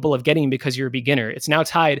incapable of getting because you're a beginner. It's now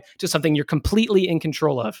tied to something you're completely in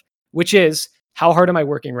control of, which is, how hard am I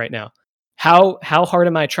working right now? How hard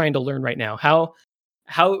am I trying to learn right now? How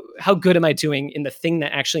good am I doing in the thing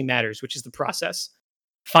that actually matters, which is the process?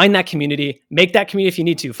 Find that community, make that community if you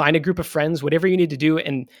need to. Find a group of friends, whatever you need to do,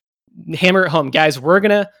 and hammer it home. Guys, we're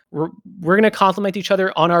gonna compliment each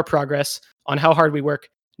other on our progress, on how hard we work,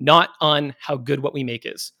 not on how good what we make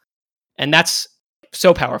is. And that's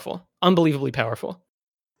so powerful, unbelievably powerful.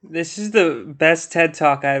 This is the best TED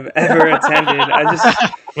Talk I've ever attended.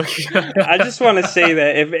 I just want to say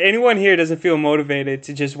that if anyone here doesn't feel motivated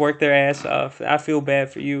to just work their ass off, I feel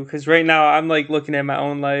bad for you. Because right now I'm like looking at my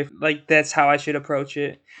own life. Like, that's how I should approach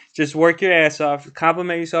it. Just work your ass off.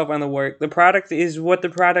 Compliment yourself on the work. The product is what the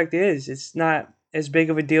product is. It's not as big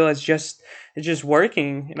of a deal as it's just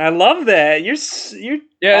working. And I love that. You're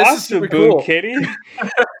awesome, Boom Kitty. Well,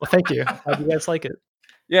 thank you. How do you guys like it?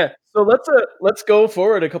 Yeah, so let's go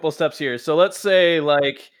forward a couple steps here. So let's say,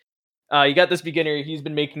 like, you got this beginner. He's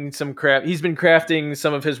been making some crap. He's been crafting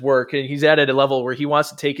some of his work, and he's at a level where he wants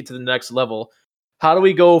to take it to the next level. How do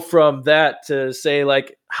we go from that to say,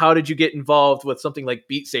 like, how did you get involved with something like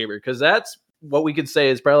Beat Saber? Because that's what we could say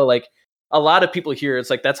is probably, like, a lot of people here. It's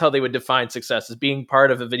like that's how they would define success, as being part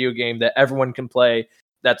of a video game that everyone can play.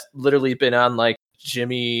 That's literally been on, like,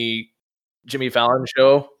 Jimmy Fallon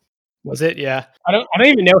show. Was it? Yeah. I don't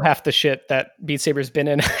even know half the shit that Beat Saber's been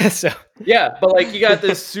in. So yeah, but like, you got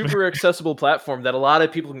this super accessible platform that a lot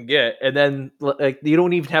of people can get, and then, like, you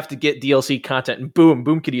don't even have to get DLC content, and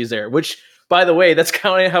Boom Kitty is there. Which, by the way, that's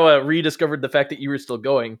kind of how I rediscovered the fact that you were still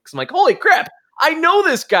going. Because I'm like, holy crap, I know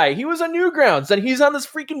this guy. He was on Newgrounds, and he's on this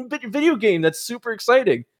freaking video game. That's super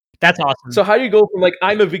exciting. That's awesome. So how do you go from, like,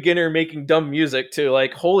 I'm a beginner making dumb music to,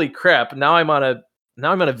 like, holy crap, now I'm on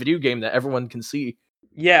a video game that everyone can see.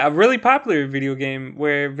 Yeah, a really popular video game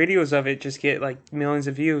where videos of it just get like millions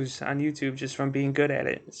of views on YouTube just from being good at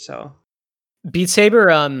it. So Beat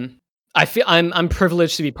Saber, I feel I'm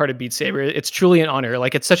privileged to be part of Beat Saber. It's truly an honor.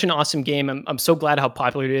 Like, it's such an awesome game. I'm so glad how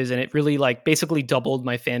popular it is, and it really, like, basically doubled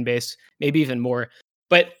my fan base, maybe even more.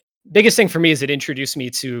 But biggest thing for me is it introduced me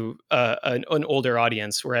to an older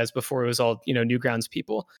audience, whereas before it was all, Newgrounds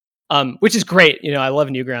people, which is great. I love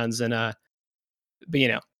Newgrounds, and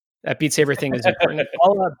but that Beat Saber thing is important.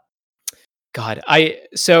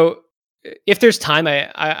 So if there's time,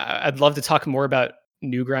 I'd love to talk more about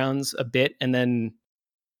Newgrounds a bit, and then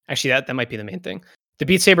actually that might be the main thing. The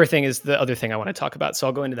Beat Saber thing is the other thing I want to talk about, so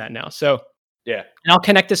I'll go into that now. So yeah, and I'll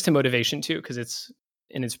connect this to motivation too, because it's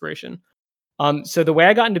an inspiration. So the way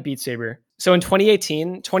I got into Beat Saber, so in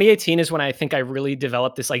 2018 is when I think I really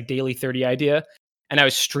developed this, like, daily 30 idea. And I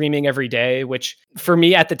was streaming every day, which for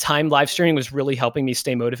me at the time, live streaming was really helping me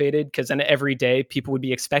stay motivated, because then every day people would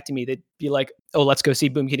be expecting me. They'd be like, oh, let's go see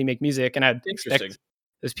Boom Kitty make music. And I'd expect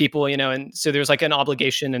those people, and so there's like an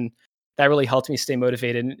obligation, and that really helped me stay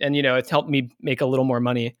motivated. And it helped me make a little more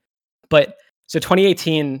money. But so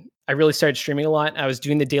 2018, I really started streaming a lot. I was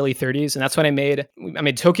doing the daily 30s, and that's when I made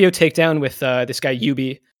Tokyo Takedown with this guy,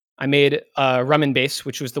 Yubi. I made Rum and Bass,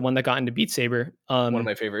 which was the one that got into Beat Saber. One of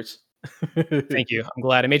my favorites. Thank you. I'm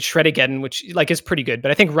glad. I made Shred-Ageddon, which, like, is pretty good, but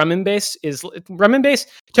I think Rum and Bass,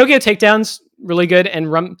 Tokyo Takedown's really good,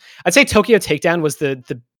 and I'd say Tokyo Takedown was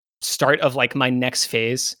the start of, like, my next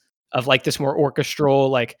phase of, like, this more orchestral,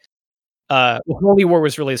 like, Holy War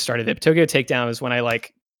was really the start of it. Tokyo Takedown was when I,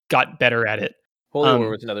 like, got better at it. Holy War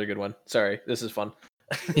was another good one. Sorry, this is fun.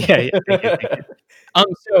 Yeah. Thank you.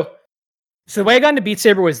 So the way I got into Beat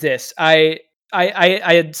Saber was this. I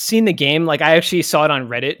had seen the game, like, I actually saw it on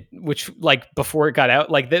Reddit, which, like, before it got out,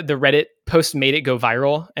 like, the Reddit post made it go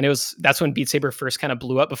viral, and that's when Beat Saber first kind of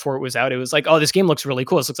blew up. Before it was out, it was like, oh, this game looks really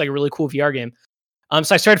cool. This looks like a really cool VR game.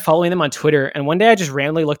 So I started following them on Twitter, and one day I just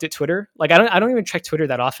randomly looked at Twitter. Like, I don't even check Twitter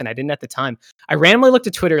that often. I didn't at the time. I randomly looked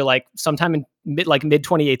at Twitter, like, sometime in mid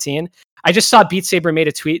 2018. I just saw Beat Saber made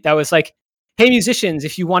a tweet that was like, hey, musicians,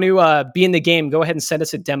 if you want to be in the game, go ahead and send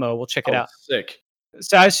us a demo. We'll check it out. Sick.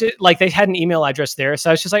 So I was just, like, they had an email address there.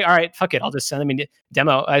 So I was just like, all right, fuck it. I'll just send them a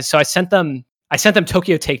demo. So I sent them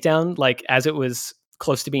Tokyo Takedown, like, as it was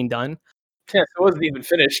close to being done. Yeah, so it wasn't even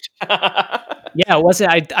finished. Yeah, it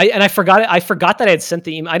wasn't. I forgot it. I forgot that I had sent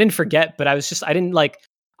the email. I didn't forget, but I didn't like.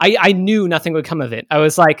 I knew nothing would come of it. I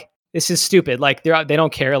was like, this is stupid. Like they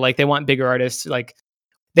don't care. Like they want bigger artists. Like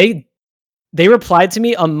they replied to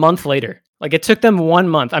me a month later. Like it took them 1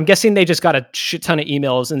 month. I'm guessing they just got a shit ton of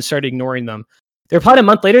emails and started ignoring them. They replied a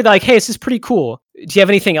month later. They're like, hey, this is pretty cool. Do you have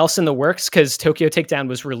anything else in the works? Because Tokyo Takedown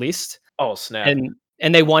was released. Oh snap!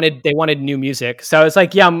 And they wanted new music. So I was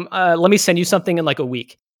like, yeah, let me send you something in like a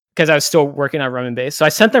week, because I was still working on Rum and Bass. So I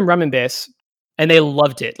sent them Rum and Bass, and they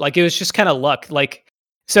loved it. Like it was just kind of luck. Like,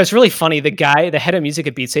 so it's really funny. The head of music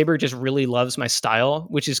at Beat Saber, just really loves my style,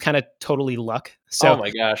 which is kind of totally luck. So oh my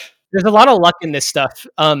gosh, there's a lot of luck in this stuff.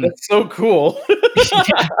 that's so cool.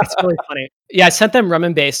 Yeah, it's really funny. Yeah, I sent them Rum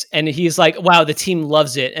and Bass, and he's like, wow, the team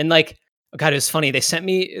loves it. And like, oh God, it was funny. They sent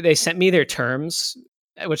me their terms,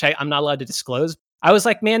 which I'm not allowed to disclose. I was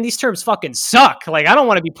like, man, these terms fucking suck. Like, I don't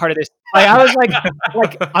want to be part of this. Like, I was like,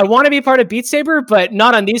 I want to be part of Beat Saber, but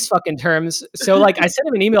not on these fucking terms. So like, I sent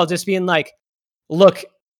him an email just being like, look,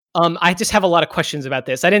 I just have a lot of questions about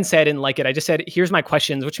this. I didn't say I didn't like it. I just said, here's my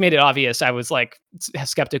questions, which made it obvious I was like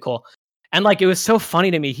skeptical. And like, it was so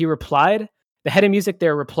funny to me. He replied, the head of music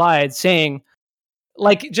there replied saying,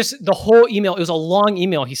 like, just the whole email. It was a long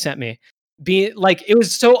email he sent me. Be like, it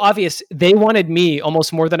was so obvious they wanted me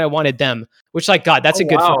almost more than I wanted them, which like, God, that's a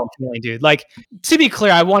good fucking feeling, dude. Like, to be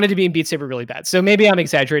clear, I wanted to be in Beat Saber really bad. So maybe I'm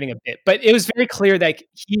exaggerating a bit, but it was very clear that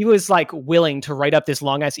he was like willing to write up this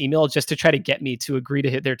long ass email just to try to get me to agree to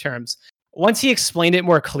hit their terms. Once he explained it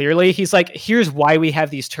more clearly, he's like, here's why we have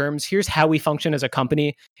these terms. Here's how we function as a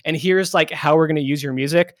company. And here's like how we're going to use your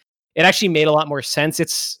music. It actually made a lot more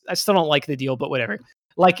sense. I still don't like the deal, but whatever.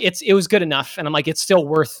 Like it was good enough, and I'm like, it's still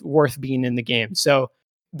worth being in the game. So,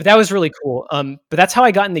 but that was really cool. But that's how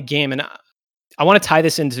I got in the game, and I want to tie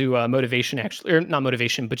this into motivation, actually, or not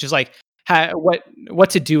motivation, but just like what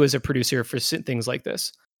to do as a producer for things like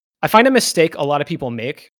this. I find a mistake a lot of people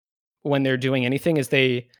make when they're doing anything is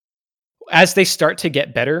as they start to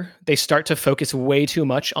get better, they start to focus way too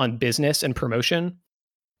much on business and promotion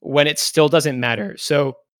when it still doesn't matter.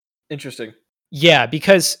 So interesting. Yeah,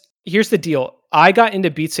 because here's the deal. I got into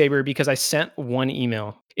Beat Saber because I sent one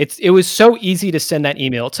email. It was so easy to send that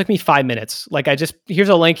email. It took me 5 minutes. Like here's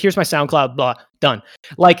a link, here's my SoundCloud, blah, done.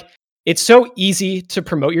 Like it's so easy to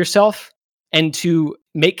promote yourself and to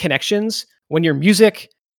make connections when your music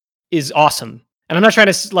is awesome. And I'm not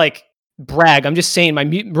trying to like brag. I'm just saying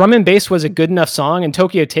my Rum and Bass was a good enough song, and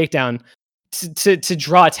Tokyo Takedown to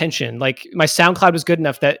draw attention. Like my SoundCloud was good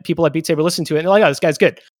enough that people at Beat Saber listened to it and they're like, oh, this guy's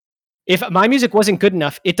good. If my music wasn't good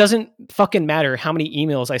enough, it doesn't fucking matter how many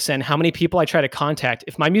emails I send, how many people I try to contact.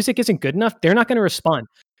 If my music isn't good enough, they're not going to respond.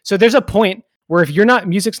 So there's a point where if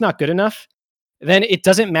music's not good enough, then it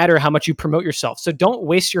doesn't matter how much you promote yourself. So don't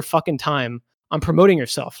waste your fucking time on promoting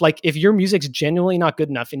yourself. Like if your music's genuinely not good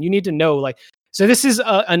enough, and you need to know, like, so this is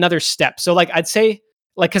another step. So like I'd say,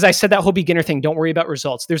 like, because I said that whole beginner thing, don't worry about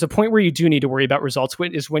results. There's a point where you do need to worry about results,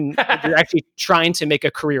 is when you're actually trying to make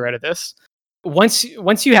a career out of this. Once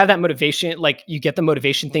you have that motivation, like you get the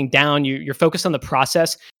motivation thing down, you're focused on the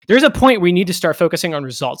process. There's a point where you need to start focusing on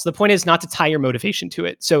results. The point is not to tie your motivation to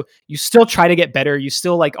it. So you still try to get better. You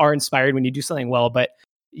still like are inspired when you do something well, but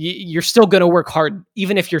you're still going to work hard,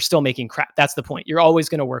 even if you're still making crap. That's the point. You're always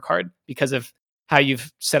going to work hard because of how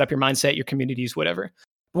you've set up your mindset, your communities, whatever.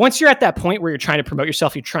 Once you're at that point where you're trying to promote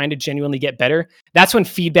yourself, you're trying to genuinely get better. That's when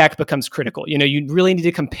feedback becomes critical. You know, you really need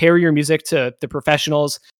to compare your music to the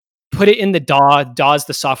professionals. Put it in the DAW. DAW is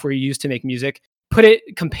the software you use to make music.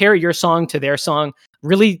 Compare your song to their song.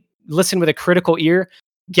 Really listen with a critical ear.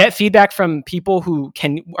 Get feedback from people who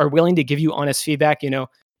are willing to give you honest feedback. You know,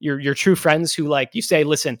 your true friends who like you say,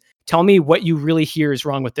 listen, tell me what you really hear is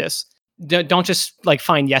wrong with this. Don't just like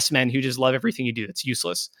find yes men who just love everything you do. It's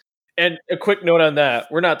useless. And a quick note on that: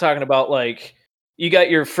 we're not talking about like you got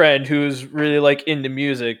your friend who's really like into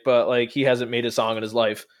music, but like he hasn't made a song in his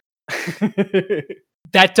life.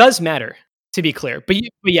 That does matter, to be clear. But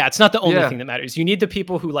yeah, it's not the only thing that matters. You need the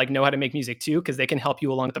people who like know how to make music too, because they can help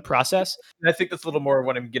you along with the process. And I think that's a little more of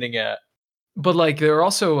what I'm getting at. But like there are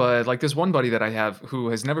also like there's one buddy that I have who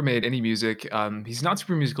has never made any music. He's not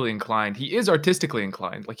super musically inclined. He is artistically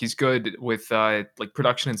inclined. Like he's good with like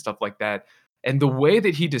production and stuff like that. And the way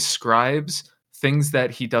that he describes things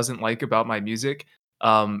that he doesn't like about my music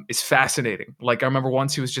is fascinating. Like I remember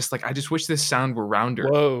once he was just like, I just wish this sound were rounder.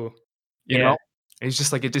 Whoa. You know? It's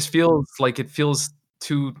just like it feels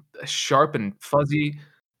too sharp and fuzzy.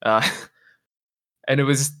 And it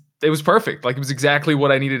was perfect. Like it was exactly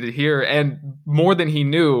what I needed to hear. And more than he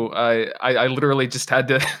knew, I literally just had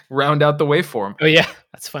to round out the waveform. Oh yeah,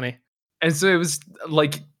 that's funny. And so it was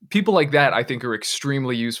like people like that, I think, are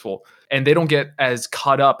extremely useful, and they don't get as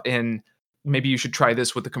caught up in maybe you should try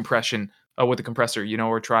this with the compression, with the compressor,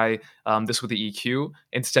 or try this with the EQ.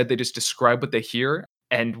 Instead, they just describe what they hear,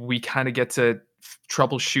 and we kind of get to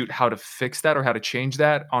troubleshoot how to fix that or how to change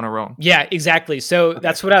that on our own. Yeah, exactly. So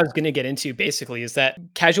that's what I was going to get into basically, is that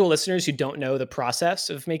casual listeners who don't know the process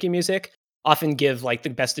of making music often give like the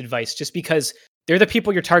best advice just because they're the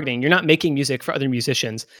people you're targeting. You're not making music for other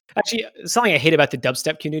musicians. Actually, something I hate about the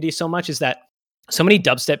dubstep community so much is that so many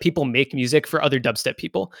dubstep people make music for other dubstep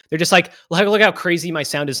people. They're just like, look how crazy my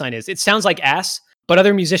sound design is. It sounds like ass, but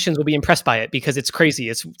other musicians will be impressed by it because it's crazy.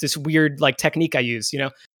 It's this weird like technique I use,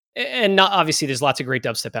 and not obviously there's lots of great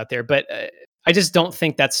dubstep out there, but I just don't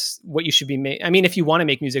think that's what you should be making. I mean, if you want to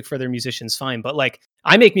make music for other musicians, fine. But like,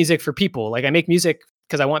 I make music for people. Like, I make music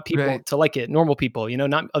because I want people to like it. Normal people,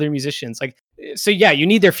 not other musicians. Like, so yeah, you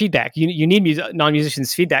need their feedback. You need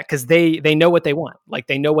non-musicians' feedback because they know what they want. Like,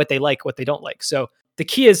 they know what they like, what they don't like. So the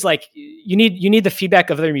key is like, you need the feedback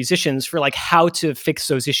of other musicians for like how to fix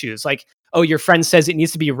those issues. Like, oh, your friend says it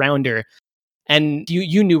needs to be rounder. And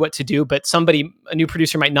you knew what to do, but a new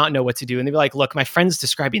producer might not know what to do. And they'd be like, look, my friend's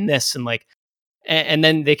describing this. And like, and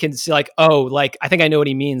then they can see like, oh, like, I think I know what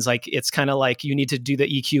he means. Like, it's kind of like you need to do the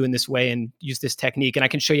EQ in this way and use this technique. And I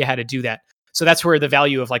can show you how to do that. So that's where the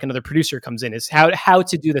value of like another producer comes in, is how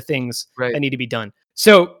to do the things that need to be done.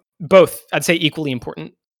 So both, I'd say, equally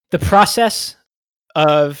important. The process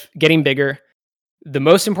of getting bigger, the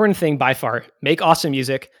most important thing by far, make awesome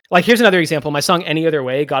music. Like, here's another example. My song Any Other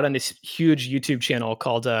Way got on this huge YouTube channel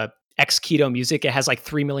called X Keto Music. It has like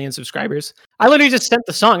 3 million subscribers. I literally just sent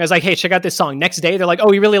the song. I was like, hey, check out this song. Next day, they're like, oh,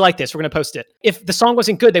 we really like this. We're going to post it. If the song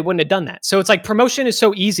wasn't good, they wouldn't have done that. So it's like, promotion is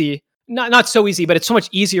so easy. Not so easy, but it's so much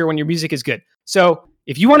easier when your music is good. So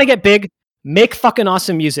if you want to get big, make fucking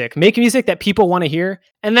awesome music. Make music that people want to hear,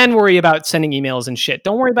 and then worry about sending emails and shit.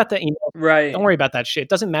 Don't worry about the email. Right. Don't worry about that shit. It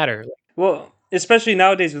doesn't matter. Well, especially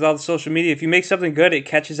nowadays with all the social media, if you make something good, it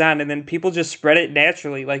catches on, and then people just spread it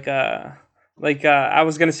naturally. Like I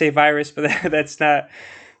was gonna say virus, but that's not.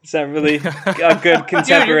 It's not really a good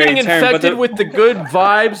contemporary Dude, you're getting term. infected with the good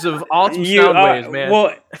vibes of awesome sound waves, man.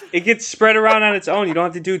 Well, it gets spread around on its own. You don't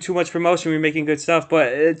have to do too much promotion when you're making good stuff. But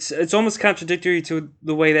it's almost contradictory to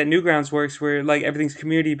the way that Newgrounds works, where like everything's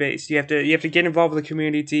community based. You have to get involved with the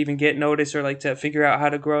community to even get noticed or like to figure out how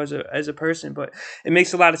to grow as a person. But it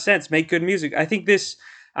makes a lot of sense. Make good music. I think this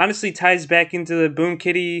honestly ties back into the Boom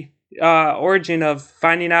Kitty origin of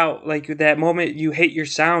finding out like that moment you hate your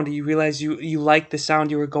sound, you realize you like the sound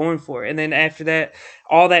you were going for, and then after that,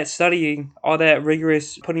 all that studying, all that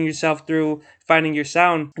rigorous putting yourself through finding your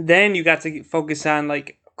sound, then you got to focus on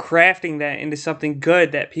like crafting that into something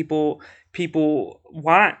good that people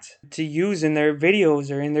want to use in their videos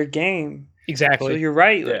or in their game. Exactly. So you're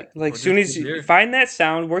right. Yeah. Like soon as you find that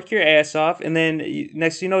sound, work your ass off, and then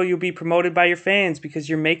next you know, you'll be promoted by your fans because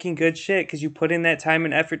you're making good shit because you put in that time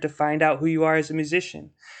and effort to find out who you are as a musician.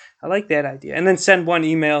 I like that idea. And then send one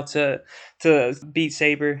email to Beat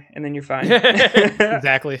Saber, and then you're fine.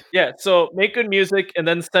 Exactly. Yeah. So make good music and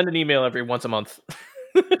then send an email every once a month.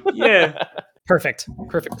 Yeah. Perfect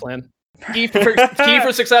plan. Key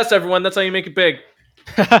for success, everyone. That's how you make it big.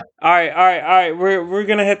 All right. We're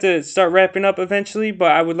gonna have to start wrapping up eventually,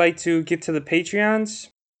 but I would like to get to the Patreons.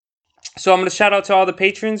 So I'm gonna shout out to all the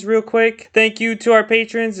patrons real quick. Thank you to our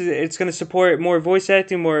patrons. It's gonna support more voice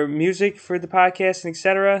acting, more music for the podcast, and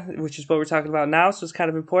etc., which is what we're talking about now. So it's kind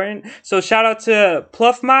of important. So shout out to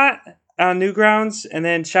Pluffmont on Newgrounds, and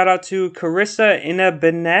then shout out to Carissa Ina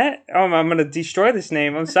Bennett. Oh, I'm gonna destroy this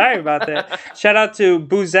name. I'm sorry about that. Shout out to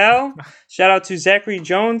Boozel. Shout out to Zachary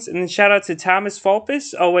Jones, and then shout out to Thomas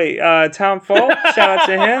Fulpus. Oh wait, Tom Fulp. Shout out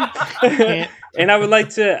to him. And I would like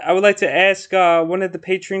to ask one of the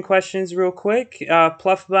Patreon questions real quick.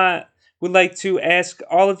 Pluffbot would like to ask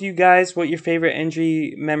all of you guys what your favorite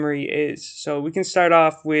NG memory is. So we can start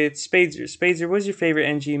off with Spadezer. Spadezer, what's your favorite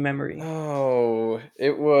NG memory? Oh,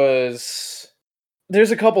 it was.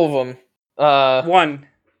 There's a couple of them. One.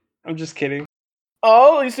 I'm just kidding.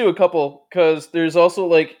 I'll at least do a couple, because there's also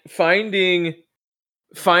like finding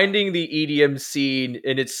the EDM scene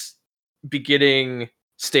in its beginning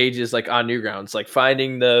stages, like on Newgrounds, like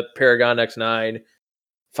finding the Paragon X9,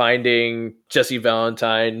 finding Jesse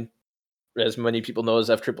Valentine, as many people know as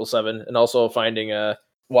F777, and also finding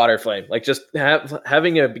Waterflame. Like just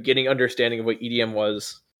having a beginning understanding of what EDM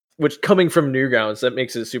was, which coming from Newgrounds, that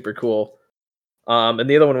makes it super cool. And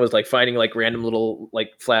the other one was like finding like random little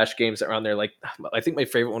like flash games that were on there. Like I think my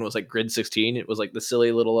favorite one was like Grid 16. It was like the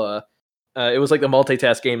silly little it was like the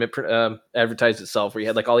multitask game. It advertised itself, where you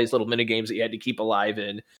had like all these little mini games that you had to keep alive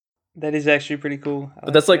in. That is actually pretty cool.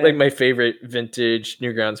 But that's like that. my favorite vintage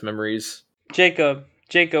Newgrounds memories. Jacob,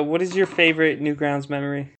 what is your favorite Newgrounds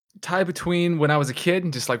memory? Tie between when I was a kid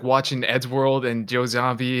and just like watching Ed's World and Joe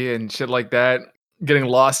Zombie and shit like that, getting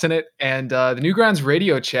lost in it, and the Newgrounds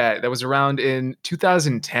radio chat that was around in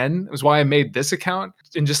 2010. It was why I made this account,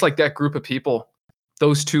 and just like that group of people.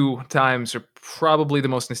 Those 2 times are probably the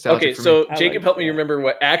most nostalgic Okay, for so me. Jacob, help me remember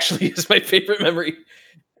what actually is my favorite memory.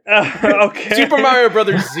 Okay. Super Mario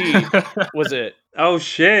Brothers Z was it. Oh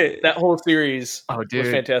shit. That whole series Oh, was dude.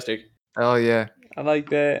 fantastic. Oh, yeah. I like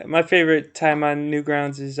that. My favorite time on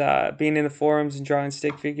Newgrounds is being in the forums and drawing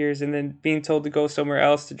stick figures, and then being told to go somewhere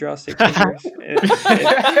else to draw stick figures. man.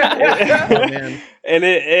 And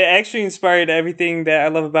it actually inspired everything that I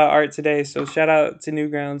love about art today. So shout out to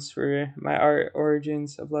Newgrounds for my art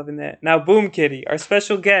origins of loving that. Now, Boom Kitty, our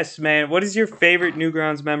special guest, man. What is your favorite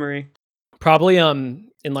Newgrounds memory? Probably in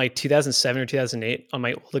like 2007 or 2008 on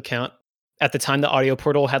my old account. At the time, the audio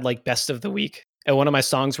portal had like best of the week. And one of my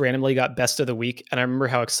songs randomly got best of the week. And I remember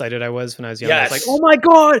how excited I was when I was young. I was like, Yes. oh my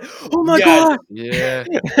God. Oh my Yes. God. Yeah.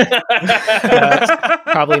 That's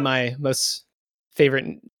probably my most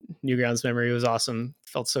favorite Newgrounds memory. It was awesome.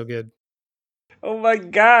 Felt so good. Oh my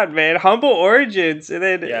God, man. Humble origins. And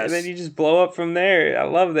then Yes. you just blow up from there. I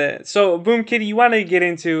love that. So, Boom Kitty, you want to get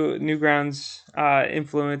into Newgrounds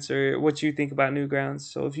influence or what you think about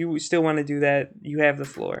Newgrounds. So if you still want to do that, you have the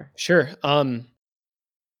floor. Sure.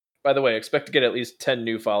 By the way, expect to get at least 10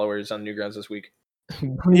 new followers on Newgrounds this week.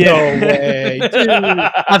 No way. Dude,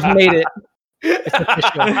 I've made it. It's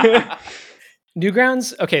official.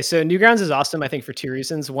 Newgrounds. Okay, so Newgrounds is awesome, I think, for 2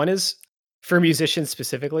 reasons. One is for musicians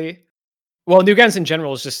specifically. Well, Newgrounds in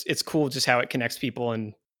general is just, it's cool just how it connects people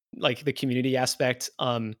and like the community aspect.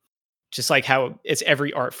 Just like how it's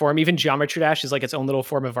every art form. Even Geometry Dash is like its own little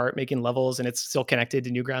form of art, making levels, and it's still connected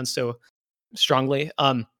to Newgrounds so strongly.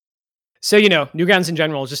 So, Newgrounds in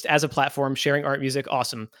general, just as a platform, sharing art, music,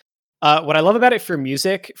 awesome. What I love about it for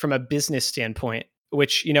music from a business standpoint,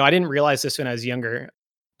 which, I didn't realize this when I was younger,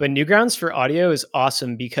 but Newgrounds for audio is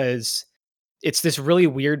awesome because it's this really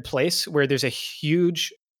weird place where there's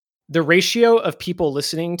the ratio of people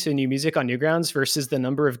listening to new music on Newgrounds versus the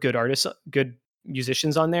number of good artists, good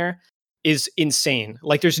musicians on there is insane.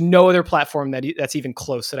 Like there's no other platform that's even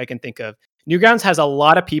close that I can think of. Newgrounds has a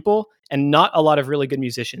lot of people and not a lot of really good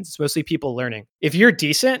musicians. It's mostly people learning. If you're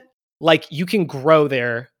decent, like you can grow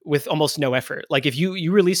there with almost no effort. Like if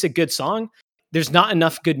you release a good song, there's not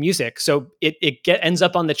enough good music. So it ends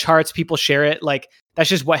up on the charts, people share it. Like that's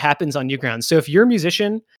just what happens on Newgrounds. So if you're a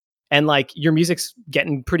musician and like your music's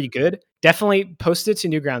getting pretty good, definitely post it to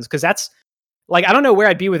Newgrounds. Cause that's like, I don't know where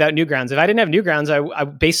I'd be without Newgrounds. If I didn't have Newgrounds, I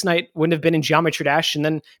Bass Night wouldn't have been in Geometry Dash, and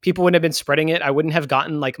then people wouldn't have been spreading it. I wouldn't have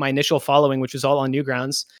gotten like my initial following, which was all on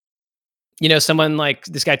Newgrounds. Someone like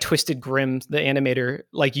this guy Twisted Grim, the animator,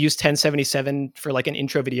 like used 1077 for like an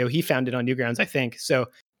intro video. He found it on Newgrounds, I think. So,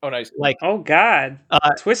 Oh, nice. like, Oh God,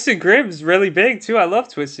 Twisted Grim's really big too. I love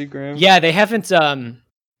Twisted Grim. yeah, they haven't.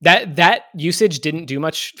 That usage didn't do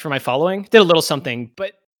much for my following. Did a little something,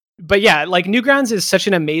 but yeah, like Newgrounds is such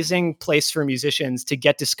an amazing place for musicians to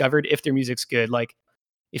get discovered if their music's good. Like,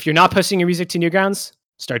 if you're not posting your music to Newgrounds,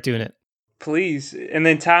 start doing it. Please. And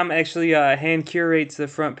then Tom actually hand curates the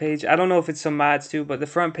front page. I don't know if it's some mods too, but the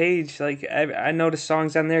front page, like I noticed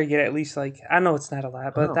songs on there get at least like, I know it's not a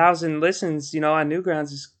lot, but 1,000 listens, on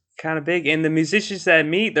Newgrounds is kind of big. And the musicians that I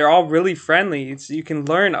meet, they're all really friendly. You can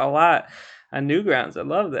learn a lot on Newgrounds. I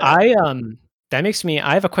love that.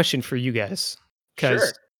 I have a question for you guys. Sure.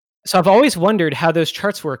 So I've always wondered how those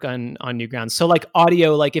charts work on Newgrounds. So like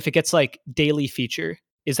audio, like if it gets like daily feature,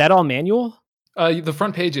 is that all manual? The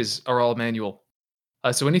front pages are all manual.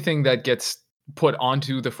 So anything that gets put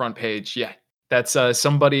onto the front page, yeah, that's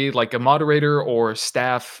somebody like a moderator or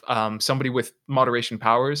staff, somebody with moderation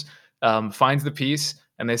powers, finds the piece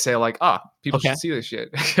and they say like, people should see this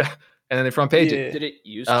shit. And then they front page it. Did it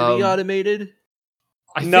used to be automated?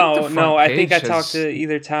 I think I talked to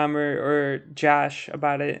either Tom or Josh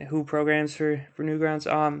about it, who programs for Newgrounds.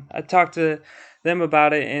 I talked to them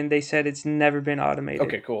about it, and they said it's never been automated.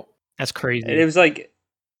 Okay, cool. That's crazy. And it was like,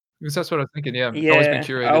 because that's what I was thinking. Yeah, yeah, always been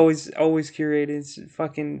curated. Always curated. It's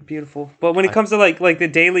fucking beautiful. But when it comes to like the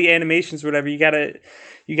daily animations, or whatever, you gotta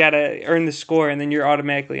earn the score, and then you're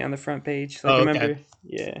automatically on the front page. Like, remember?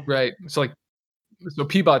 Yeah. Right. So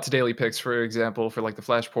Peabot's daily picks, for example, for like the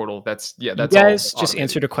Flash portal. That's you guys just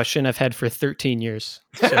answered a question I've had for 13 years.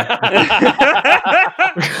 So.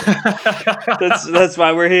 That's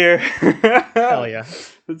why we're here. Hell yeah.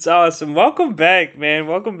 That's awesome. Welcome back, man.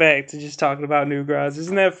 Welcome back to just talking about Newgrounds.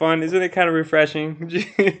 Isn't that fun? Isn't it kind of refreshing?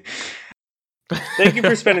 Thank you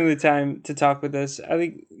for spending the time to talk with us. I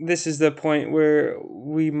think this is the point where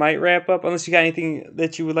we might wrap up, unless you got anything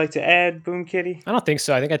that you would like to add, Boom Kitty. I don't think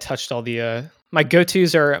so. I think I touched all the my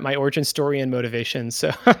go-tos are my origin story and motivation.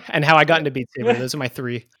 So and how I got into Beat Saber. Those are my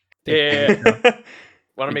three. Yeah.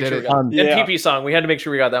 Want to make sure we got and Yeah. PP song. We had to make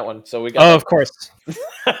sure we got that one. So we got. Oh, of course.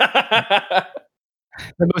 The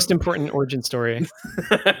most important origin story.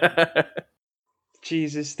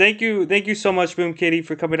 Jesus. Thank you so much, Boom Kitty,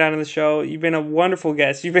 for coming down on the show. You've been a wonderful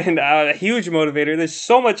guest. You've been a huge motivator. There's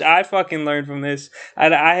so much I fucking learned from this.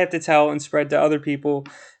 I have to tell and spread to other people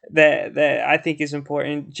that I think is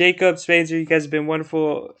important. Jacob, Spencer, you guys have been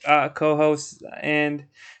wonderful co-hosts. And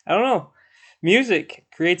I don't know, music,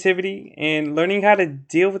 creativity, and learning how to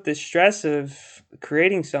deal with the stress of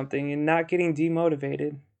creating something and not getting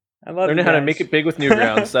demotivated. I love Learning how to make it big with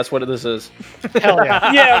Newgrounds. That's what this is. Hell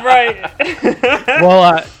yeah. Yeah, right.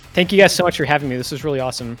 Well, thank you guys so much for having me. This was really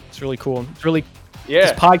awesome. It's really cool. It's really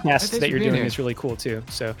this podcast Thanks that for you're being doing here. is really cool too.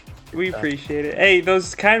 So We appreciate it. Hey,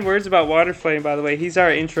 those kind words about Water Flame, by the way, he's our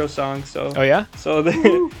intro song. So, oh yeah?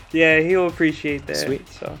 yeah, he'll appreciate that. Sweet.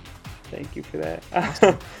 So, thank you for that.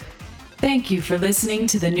 Thank you for listening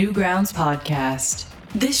to the Newgrounds podcast.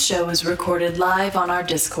 This show is recorded live on our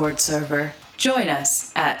Discord server. Join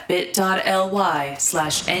us at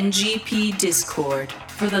bit.ly/ngpdiscord.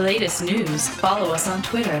 For the latest news, follow us on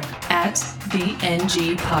Twitter at the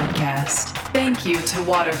NG Podcast. Thank you to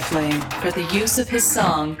Waterflame for the use of his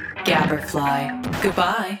song, Gabberfly.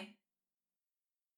 Goodbye.